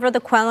Fraser River, the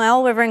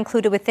Quesnel River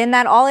included within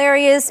that. All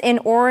areas in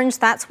orange,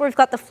 that's where we've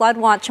got the flood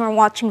watch, and we're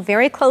watching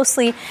very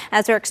closely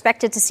as we're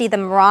expected to see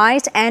them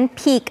rise and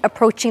peak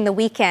approaching the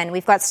weekend.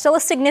 We've got still a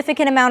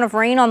significant amount of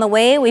rain on the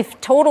way. We've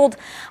totaled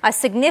a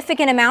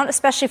significant amount,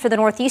 especially for the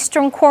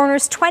northeastern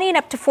corners, 20 and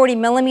up to 40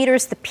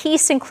 millimeters. The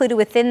Peace included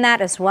within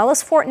that, as well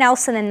as Fort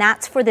Nelson, and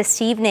that's for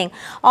this evening.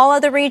 All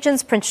other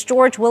regions, Prince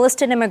George,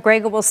 Williston, and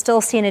McGregor, will still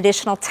see an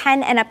additional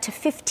 10 and up to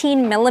 15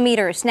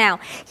 millimeters. Now,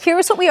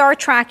 here's what we are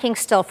tracking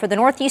still. For the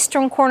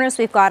northeastern corners,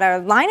 we've got a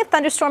line of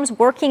thunderstorms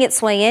working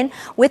its way in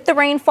with the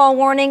rainfall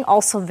warning.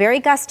 Also very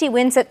gusty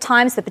winds at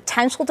times, the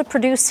potential to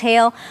produce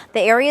hail.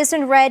 The areas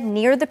in red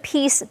near the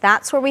Peace,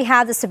 that's where we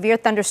have the severe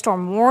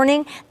thunderstorm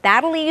warning.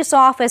 That'll ease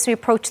off as we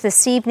approach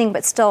this evening,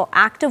 but still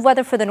active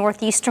weather for the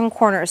northeastern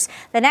corners.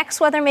 The next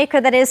weather maker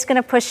that is going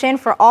to push in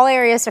for all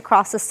areas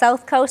across the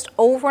south coast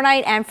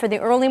overnight and for the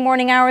early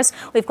morning hours,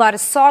 we've got a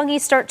soggy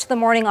start to the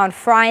morning on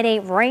Friday,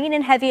 rain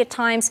and heavy at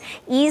times,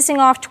 easing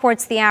off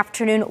towards the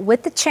afternoon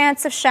with the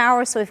chance of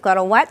showers. So we've got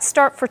a wet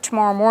start for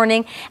tomorrow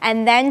morning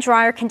and then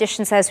drier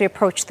conditions as we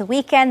approach the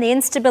weekend. The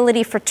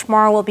instability for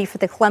tomorrow will be for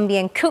the Columbia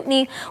and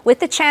Kootenay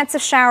with the chance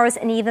of showers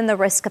and even the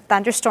risk of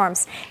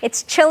thunderstorms.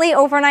 It's chilly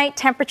overnight,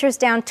 temperatures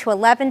down to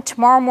 11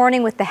 tomorrow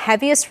morning with the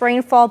heaviest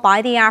rainfall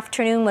by the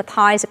afternoon with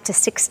highs up to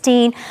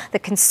 16. The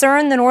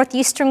concern, the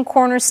northeastern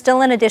corners,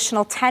 still an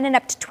additional 10 and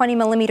up to 20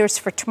 millimeters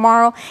for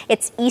tomorrow.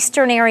 It's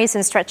eastern areas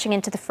and stretching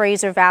into the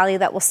Fraser Valley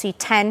that will see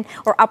 10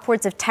 or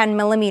upwards of 10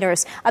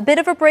 millimeters. A bit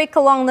of a break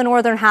along the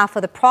northern half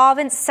of the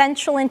province.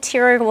 Central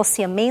interior will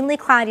see a mainly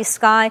cloudy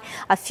sky.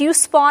 A few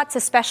spots,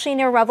 especially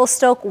near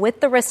Revelstoke, with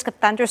the risk of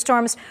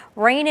thunderstorms.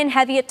 Rain and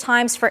heavy at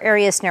times for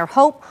areas near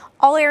Hope.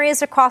 All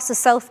areas across the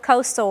south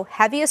coast, so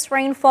heaviest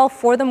rainfall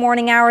for the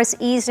morning hours,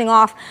 easing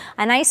off.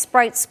 A nice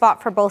bright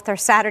spot for both our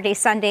Saturday,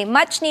 Sunday.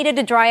 Much needed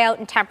to dry out,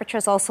 and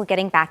temperatures also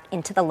getting back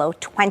into the low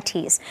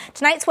 20s.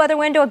 Tonight's weather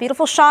window, a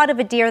beautiful shot of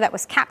a deer that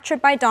was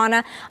captured by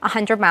Donna,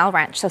 100 Mile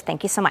Ranch. So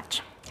thank you so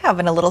much.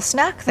 Having a little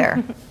snack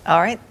there. All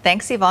right.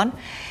 Thanks, Yvonne.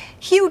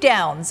 Hugh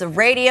Downs, a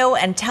radio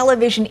and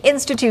television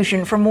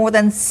institution for more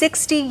than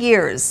 60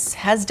 years,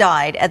 has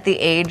died at the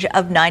age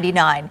of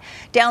 99.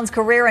 Downs'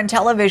 career in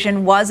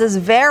television was as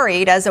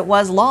varied as it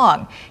was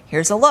long.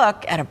 Here's a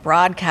look at a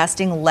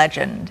broadcasting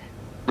legend.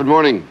 Good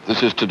morning.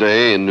 This is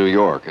Today in New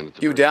York.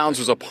 Hugh Downs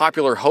was a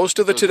popular host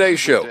of The Today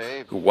Show,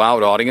 who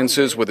wowed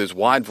audiences with his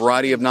wide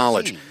variety of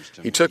knowledge.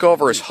 He took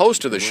over as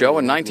host of the show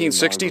in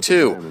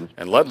 1962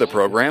 and led the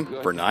program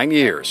for 9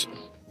 years.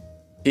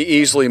 He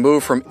easily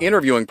moved from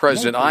interviewing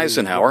President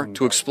Eisenhower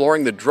to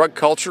exploring the drug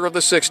culture of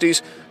the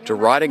 60s to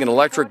riding an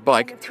electric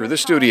bike through the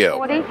studio.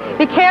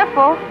 Be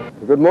careful.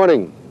 Good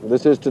morning.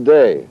 This is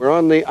Today. We're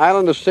on the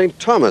island of St.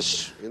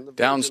 Thomas.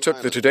 Downs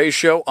took the Today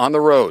Show on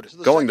the road,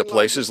 going to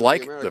places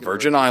like the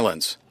Virgin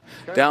Islands.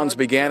 Downs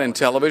began in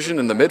television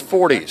in the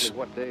mid-40s.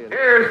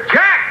 Here's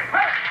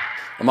Jack!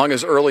 Among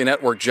his early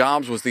network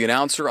jobs was the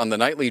announcer on the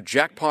nightly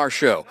Jack Paar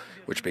Show,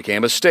 which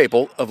became a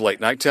staple of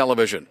late-night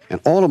television.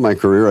 In all of my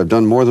career, I've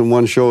done more than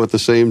one show at the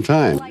same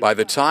time. By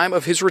the time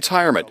of his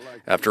retirement,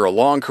 after a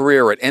long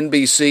career at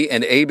NBC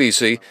and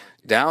ABC,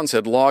 Downs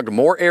had logged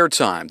more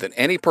airtime than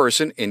any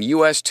person in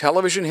U.S.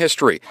 television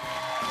history.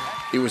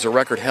 He was a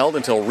record held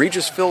until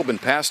Regis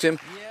Philbin passed him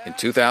in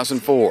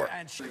 2004.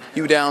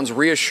 Hugh Downs'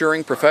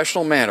 reassuring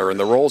professional manner in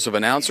the roles of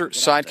announcer,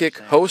 sidekick,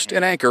 host,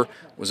 and anchor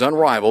was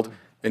unrivaled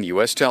in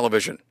U.S.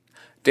 television.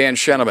 Dan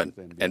Sheneman,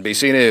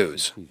 NBC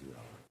News.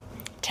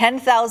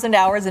 10,000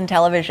 hours in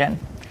television.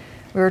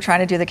 We were trying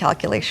to do the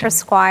calculation. For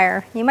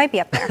Squire, you might be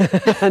up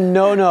there.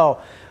 No,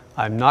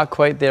 I'm not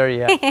quite there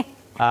yet.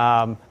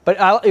 But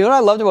you know what I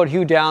loved about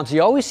Hugh Downs? He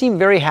always seemed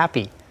very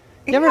happy.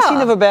 Never seen him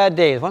have a bad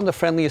day. He's one of the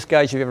friendliest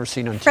guys you've ever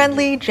seen on TV.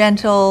 Friendly,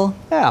 gentle.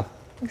 Yeah.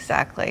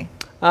 Exactly.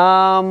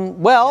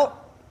 Well,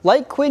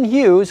 like Quinn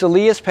Hughes,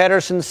 Elias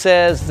Pettersson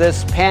says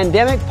this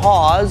pandemic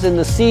pause in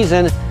the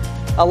season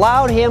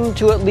allowed him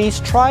to at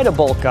least try to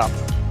bulk up.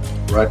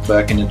 Right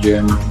back in the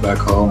gym, back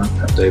home,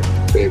 they've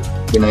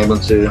been able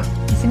to...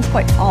 He seems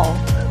quite tall.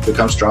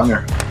 ...become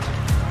stronger.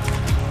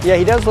 Yeah,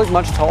 he does look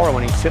much taller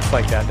when he sits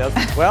like that, doesn't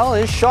he? Well,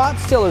 his shot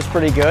still is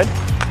pretty good,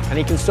 and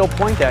he can still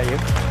point at you.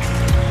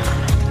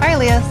 Hi,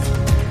 Elias.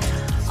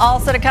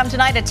 Also to come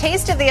tonight, a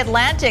taste of the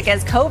Atlantic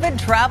as COVID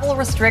travel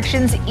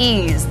restrictions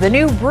ease. The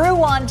new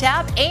brew on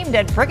tap aimed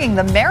at bringing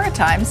the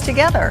Maritimes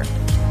together.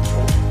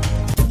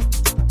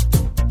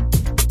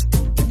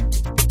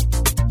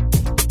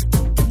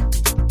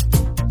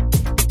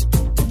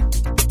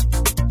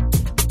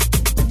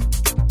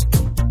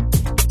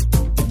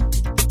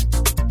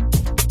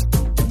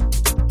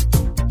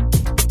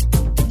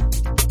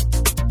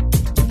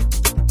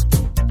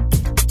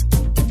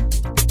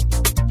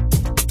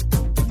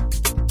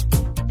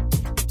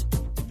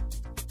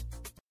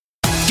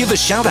 Give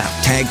a shout out.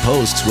 Tag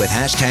posts with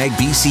hashtag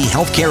BC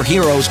Healthcare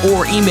Heroes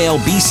or email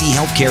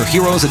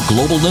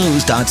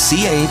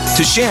bchealthcareheroes@globalnews.ca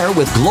to share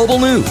with Global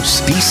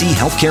News. BC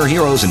Healthcare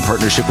Heroes in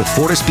partnership with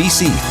Fortis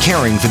BC,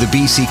 caring for the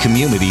BC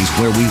communities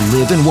where we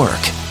live and work.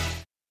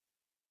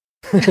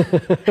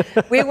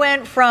 We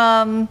went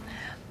from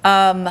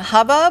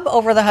hubbub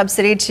over the hub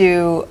city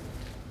to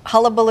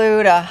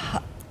hullabaloo to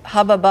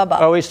Hubba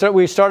Bubba. Oh,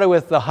 we started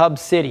with the hub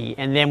city,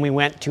 and then we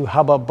went to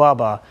Hubba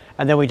Bubba,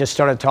 and then we just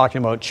started talking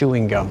about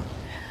chewing gum.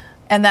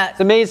 And it's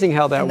amazing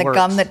how that works. And the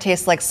gum that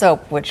tastes like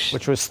soap,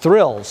 which was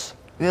Thrills,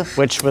 ugh.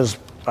 Which was,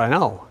 I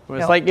know,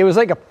 it was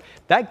like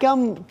that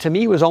gum to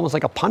me was almost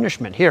like a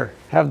punishment. Here,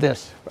 have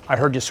this. I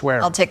heard you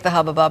swear. I'll take the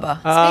Hubba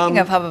Bubba. Speaking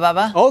of Hubba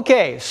Bubba.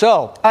 Okay,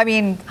 so. I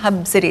mean,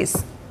 hub cities.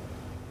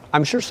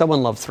 I'm sure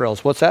someone loved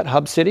Thrills. What's that?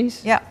 Hub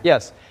cities? Yeah.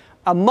 Yes.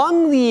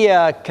 Among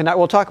the Canucks,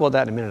 we'll talk about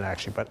that in a minute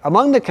actually, but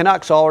among the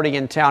Canucks already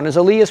in town is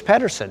Elias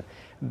Pettersson,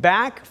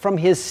 back from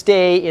his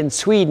stay in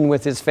Sweden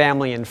with his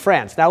family and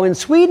friends. Now in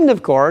Sweden,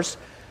 of course,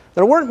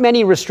 there weren't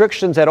many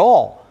restrictions at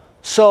all,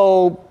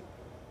 so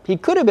he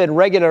could have been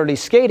regularly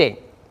skating.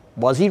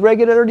 Was he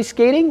regularly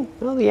skating?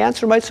 Well, the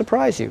answer might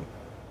surprise you.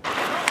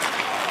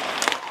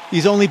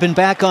 He's only been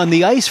back on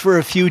the ice for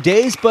a few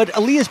days, but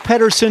Elias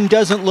Pettersson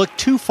doesn't look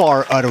too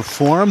far out of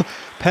form.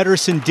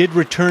 Pettersson did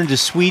return to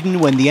Sweden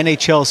when the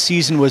NHL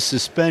season was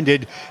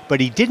suspended,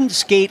 but he didn't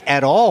skate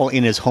at all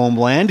in his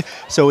homeland,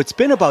 so it's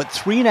been about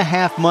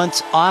 3.5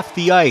 months off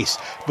the ice.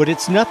 But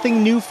it's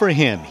nothing new for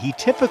him. He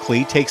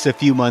typically takes a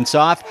few months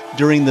off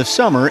during the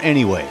summer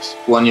anyways.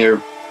 When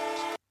you're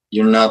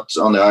not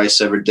on the ice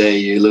every day,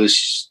 you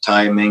lose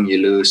timing,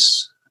 you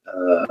lose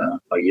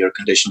your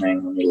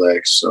conditioning on your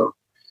legs. So,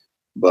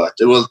 but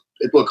it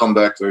will come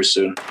back very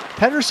soon.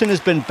 Pettersson has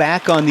been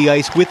back on the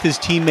ice with his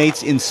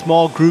teammates in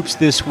small groups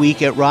this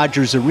week at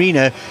Rogers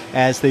Arena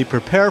as they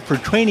prepare for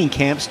training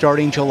camp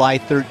starting July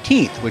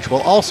 13th, which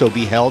will also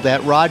be held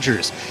at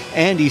Rogers.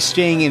 And he's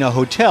staying in a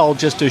hotel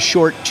just a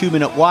short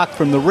 2-minute walk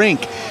from the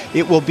rink.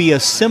 It will be a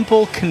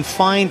simple,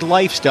 confined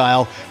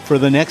lifestyle for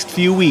the next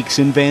few weeks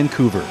in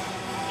Vancouver.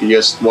 You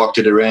just walk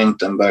to the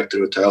rink and back to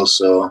the hotel,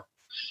 so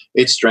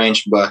it's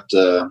strange, but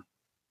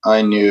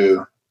I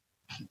knew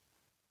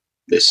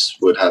this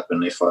would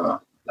happen if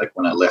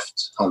when I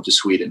left home to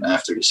Sweden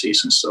after the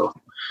season, so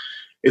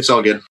it's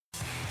all good.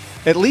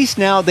 At least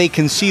now they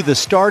can see the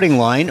starting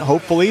line.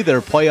 Hopefully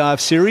their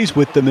playoff series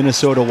with the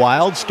Minnesota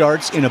Wild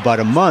starts in about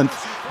a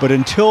month, but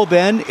until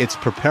then it's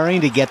preparing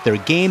to get their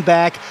game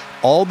back,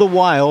 all the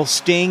while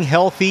staying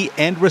healthy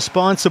and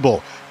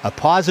responsible. A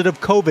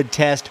positive COVID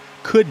test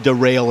could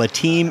derail a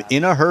team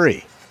in a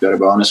hurry. We gotta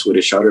be honest with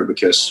each other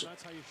because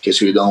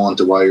we don't want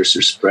the virus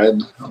to spread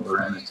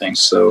or anything,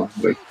 so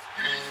we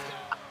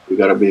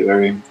got to be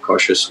very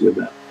cautious with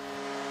that.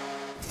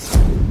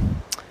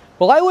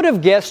 Well, I would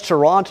have guessed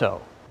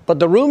Toronto, but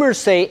the rumors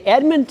say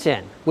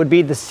Edmonton would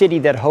be the city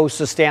that hosts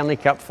the Stanley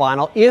Cup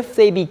final if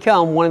they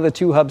become one of the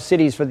two hub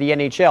cities for the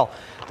NHL.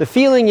 The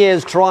feeling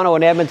is Toronto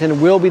and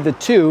Edmonton will be the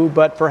two,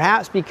 but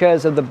perhaps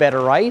because of the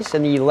better ice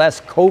and the less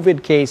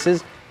COVID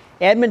cases,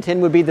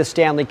 Edmonton would be the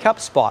Stanley Cup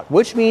spot,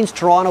 which means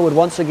Toronto would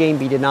once again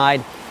be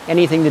denied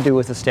anything to do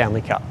with the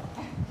Stanley Cup.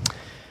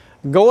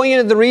 Going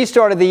into the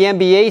restart of the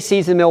NBA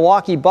season,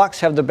 Milwaukee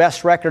Bucks have the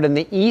best record in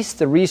the East.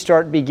 The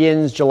restart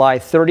begins July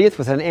 30th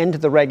with an end to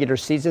the regular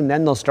season.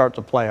 Then they'll start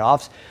the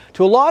playoffs.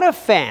 To a lot of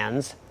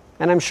fans,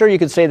 and I'm sure you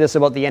could say this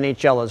about the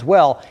NHL as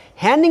well,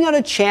 handing out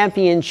a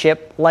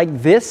championship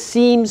like this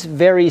seems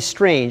very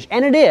strange.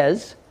 And it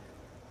is,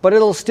 but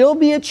it'll still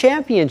be a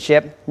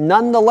championship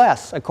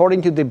nonetheless,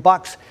 according to the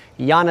Bucks'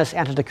 Giannis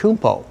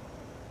Antetokounmpo.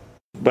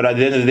 But at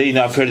the end of the day,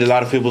 I've heard a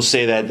lot of people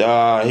say that,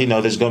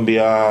 there's going to be,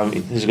 how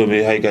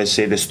you guys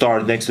say, the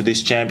star next to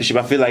this championship.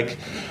 I feel like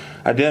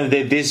at the end of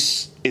the day,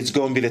 this is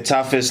going to be the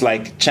toughest,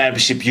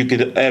 championship you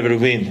could ever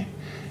win,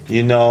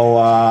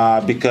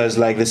 because,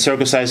 the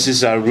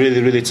circumstances are really,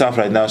 really tough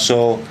right now.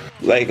 So,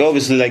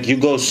 obviously, you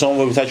go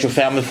somewhere without your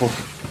family for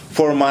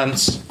 4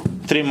 months,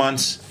 3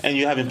 months, and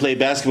you haven't played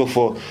basketball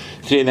for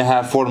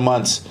 3.5, 4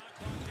 months.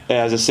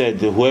 As I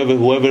said,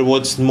 whoever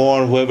wants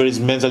more, whoever is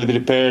mentally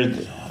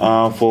prepared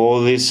for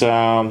all this,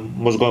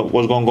 what's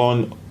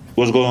going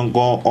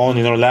on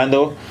in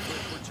Orlando,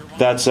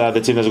 that's the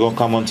team that's going to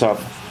come on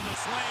top.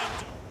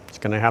 It's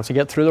going to have to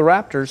get through the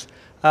Raptors.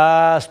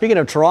 Speaking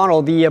of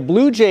Toronto, the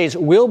Blue Jays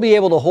will be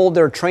able to hold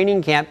their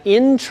training camp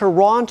in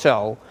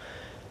Toronto.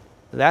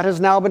 That has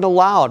now been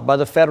allowed by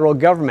the federal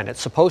government.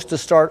 It's supposed to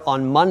start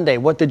on Monday.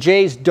 What the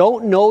Jays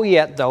don't know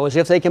yet, though, is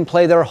if they can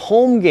play their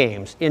home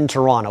games in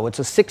Toronto. It's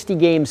a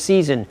 60-game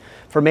season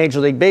for Major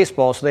League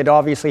Baseball, so they'd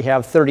obviously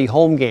have 30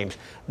 home games.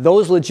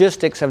 Those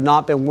logistics have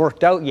not been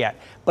worked out yet.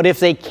 But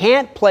if they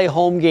can't play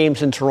home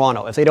games in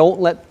Toronto, if they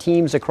don't let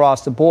teams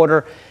across the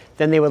border,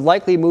 then they would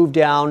likely move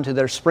down to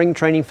their spring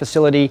training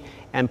facility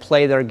and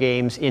play their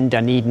games in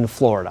Dunedin,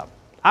 Florida.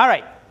 All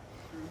right.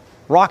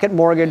 Rocket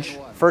Mortgage,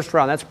 first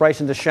round. That's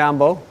Bryson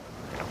DeChambeau.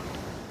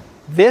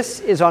 This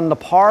is on the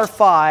par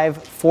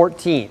 5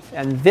 14th,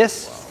 and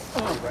this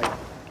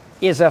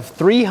is a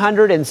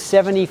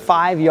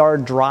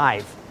 375-yard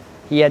drive.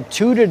 He had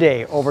 2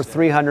 today, over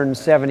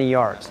 370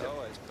 yards.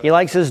 He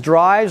likes his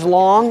drives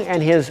long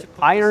and his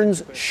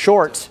irons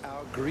short.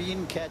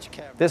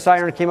 This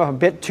iron came up a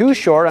bit too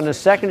short on the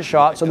second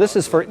shot, so this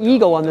is for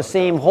eagle on the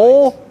same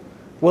hole.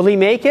 Will he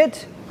make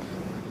it?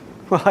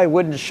 Well, I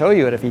wouldn't show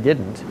you it if he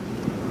didn't.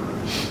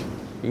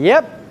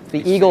 Yep,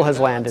 the eagle has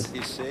landed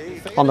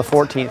on the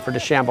 14th for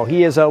DeChambeau.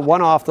 He is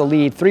one off the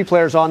lead. 3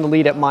 players on the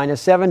lead at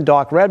 -7.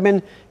 Doc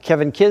Redman,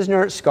 Kevin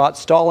Kisner, Scott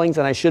Stallings,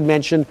 and I should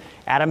mention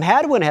Adam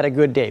Hadwin had a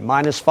good day,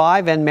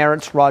 -5, and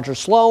Merritt's Roger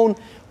Sloan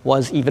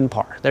was even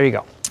par. There you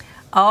go.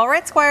 All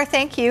right, Squire,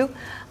 thank you.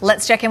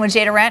 Let's check in with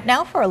Jay Durant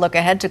now for a look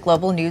ahead to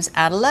Global News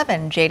at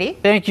 11. JD?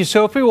 Thank you,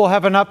 Sophie. We'll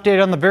have an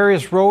update on the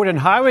various road and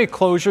highway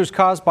closures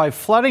caused by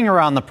flooding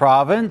around the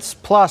province.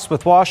 Plus,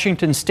 with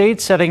Washington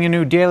State setting a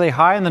new daily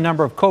high in the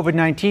number of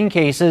COVID-19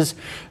 cases,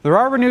 there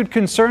are renewed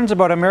concerns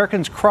about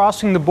Americans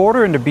crossing the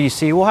border into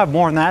BC. We'll have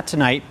more on that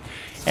tonight.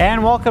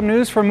 And welcome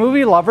news for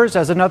movie lovers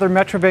as another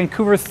Metro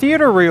Vancouver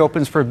theatre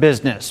reopens for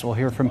business. We'll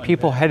hear from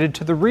people headed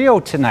to the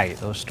Rio tonight.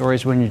 Those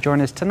stories when you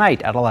join us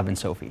tonight at 11,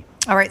 Sophie.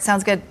 All right,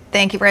 sounds good.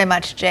 Thank you very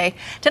much, Jay.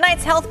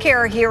 Tonight's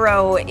healthcare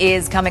hero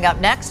is coming up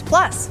next.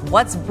 Plus,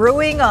 what's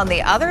brewing on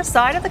the other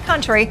side of the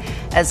country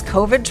as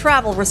COVID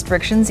travel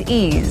restrictions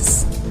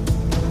ease.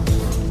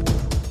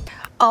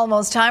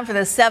 Almost time for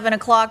the 7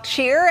 o'clock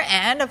cheer.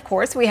 And of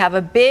course, we have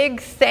a big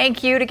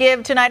thank you to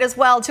give tonight as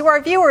well to our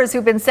viewers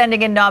who've been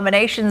sending in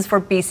nominations for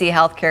BC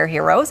Healthcare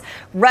Heroes,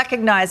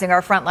 recognizing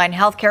our frontline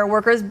healthcare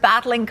workers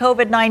battling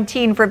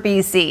COVID-19 for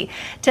BC.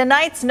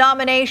 Tonight's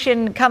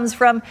nomination comes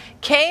from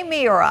Kay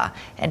Miura,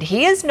 and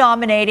he is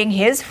nominating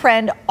his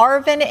friend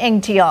Arvin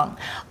Ingtiong.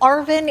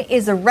 Arvin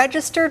is a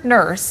registered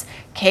nurse.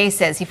 Kay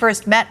says he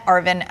first met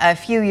Arvin a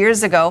few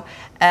years ago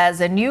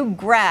as a new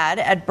grad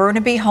at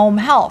Burnaby Home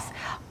Health.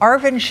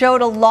 Arvin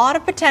showed a lot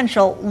of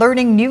potential,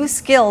 learning new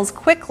skills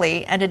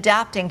quickly and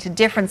adapting to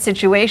different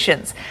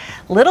situations.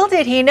 Little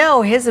did he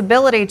know his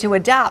ability to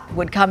adapt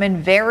would come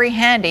in very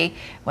handy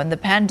when the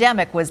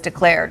pandemic was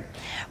declared.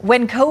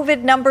 When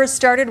COVID numbers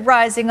started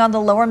rising on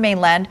the Lower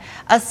Mainland,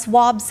 a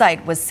swab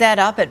site was set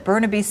up at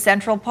Burnaby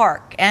Central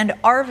Park, and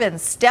Arvin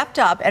stepped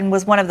up and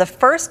was one of the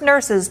first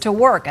nurses to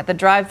work at the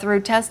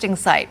drive-through testing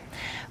site.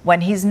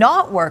 When he's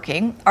not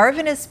working,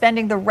 Arvin is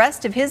spending the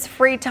rest of his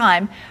free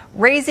time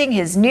raising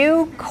his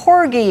new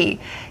corgi.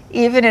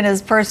 Even in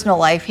his personal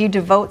life, he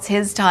devotes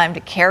his time to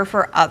care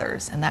for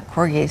others, and that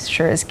corgi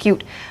sure is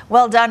cute.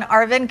 Well done,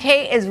 Arvin.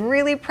 Kay is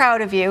really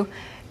proud of you,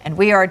 and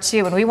we are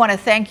too, and we want to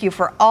thank you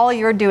for all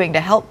you're doing to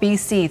help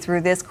BC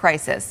through this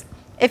crisis.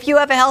 If you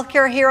have a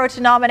healthcare hero to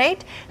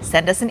nominate,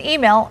 send us an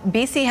email,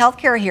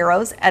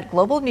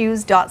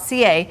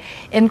 bchealthcareheroes@globalnews.ca.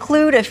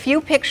 Include a few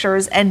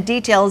pictures and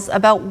details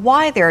about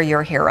why they're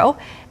your hero,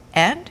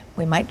 and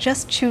we might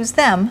just choose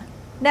them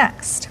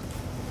next.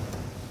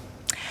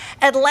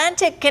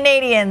 Atlantic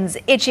Canadians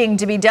itching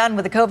to be done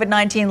with the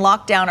COVID-19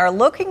 lockdown are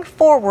looking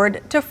forward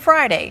to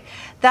Friday.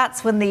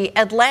 That's when the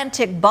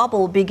Atlantic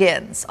bubble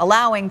begins,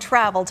 allowing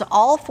travel to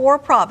all 4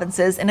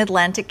 provinces in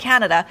Atlantic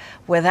Canada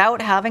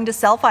without having to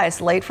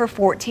self-isolate for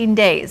 14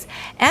 days.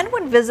 And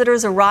when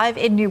visitors arrive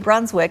in New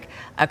Brunswick,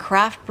 a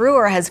craft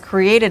brewer has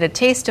created a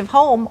taste of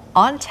home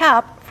on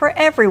tap for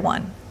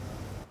everyone.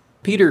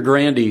 Peter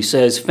Grandy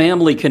says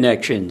family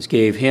connections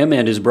gave him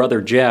and his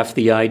brother Jeff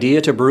the idea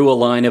to brew a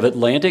line of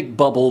Atlantic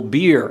Bubble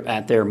beer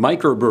at their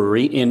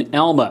microbrewery in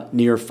Alma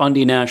near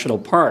Fundy National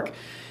Park.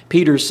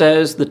 Peter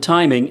says the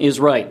timing is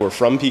right. We're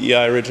from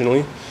PEI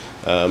originally,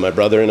 my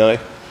brother and I,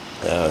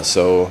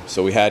 so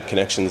we had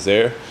connections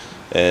there,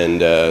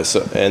 and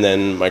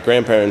then my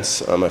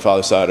grandparents on my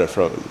father's side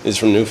is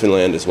from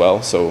Newfoundland as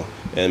well.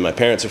 And my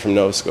parents are from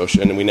Nova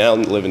Scotia, and we now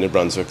live in New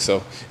Brunswick,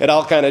 so it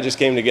all kind of just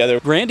came together.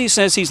 Grandy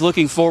says he's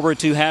looking forward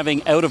to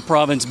having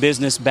out-of-province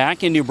business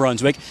back in New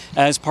Brunswick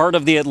as part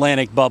of the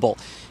Atlantic Bubble.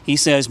 He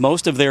says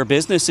most of their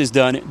business is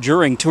done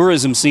during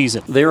tourism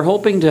season. They're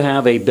hoping to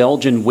have a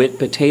Belgian wit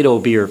potato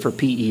beer for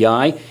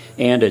PEI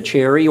and a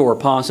cherry or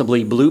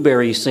possibly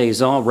blueberry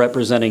saison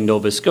representing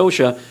Nova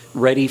Scotia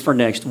ready for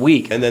next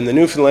week. And then the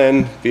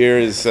Newfoundland beer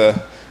is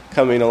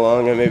coming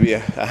along, maybe a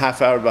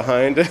half hour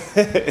behind,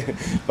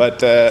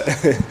 but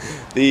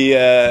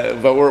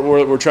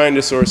we're trying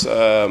to source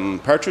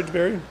partridge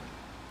berry,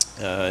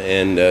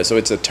 and so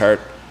it's a tart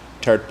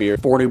beer.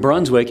 For New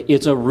Brunswick,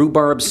 it's a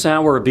rhubarb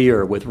sour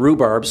beer with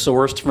rhubarb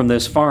sourced from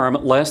this farm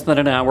less than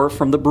an hour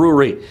from the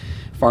brewery.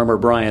 Farmer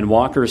Brian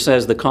Walker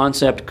says the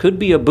concept could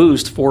be a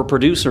boost for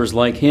producers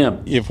like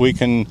him. If we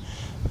can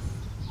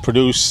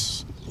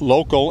produce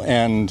local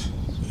and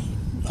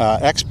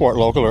export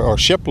local or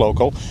ship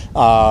local,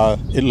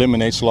 it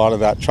eliminates a lot of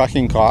that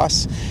trucking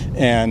costs,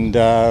 and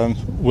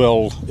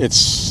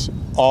it's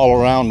all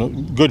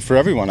around good for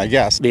everyone, I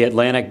guess. The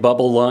Atlantic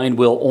Bubble line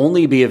will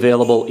only be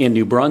available in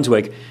New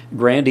Brunswick.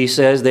 Grandy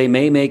says they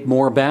may make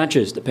more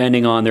batches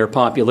depending on their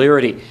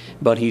popularity,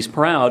 but he's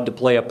proud to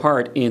play a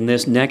part in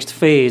this next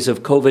phase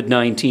of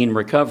COVID-19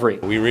 recovery.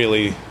 We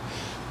really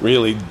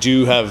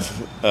do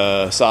have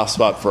a soft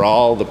spot for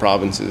all the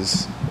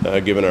provinces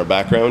given our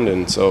background,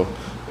 and so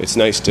it's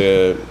nice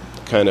to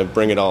kind of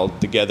bring it all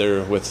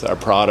together with our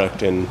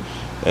product and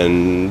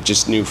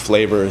just new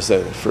flavors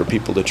for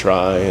people to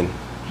try and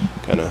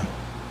kind of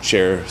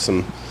share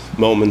some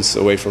moments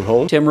away from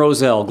home. Tim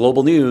Roselle,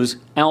 Global News,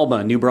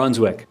 Alma, New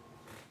Brunswick.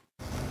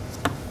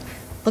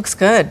 Looks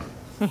good.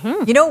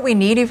 Mm-hmm. You know what we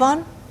need,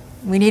 Yvonne?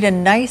 We need a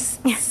nice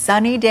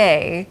sunny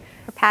day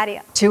for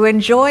patio to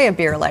enjoy a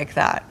beer like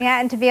that.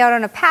 Yeah, and to be out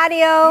on a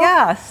patio.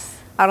 Yes.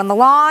 Out on the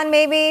lawn,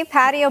 maybe,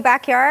 patio,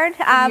 backyard.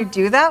 Can you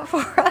do that for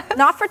us?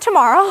 Not for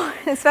tomorrow,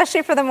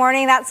 especially for the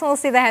morning. That's when we'll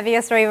see the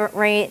heaviest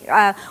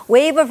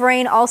wave of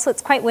rain. Also,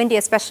 it's quite windy,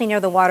 especially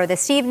near the water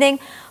this evening.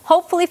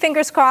 Hopefully,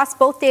 fingers crossed,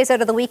 both days out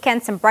of the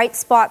weekend, some bright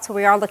spots where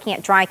we are looking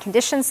at dry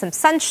conditions, some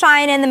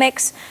sunshine in the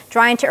mix,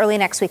 dry into early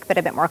next week, but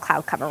a bit more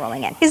cloud cover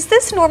rolling in. Is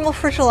this normal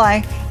for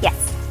July? Yes.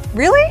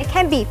 Really? It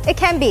can be. It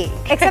can be.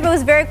 Okay. Except it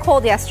was very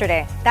cold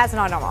yesterday. That's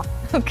not normal.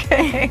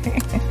 Okay.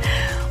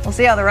 We'll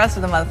see how the rest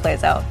of the month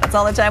plays out. That's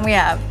all the time we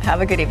have.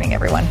 Have a good evening,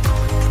 everyone.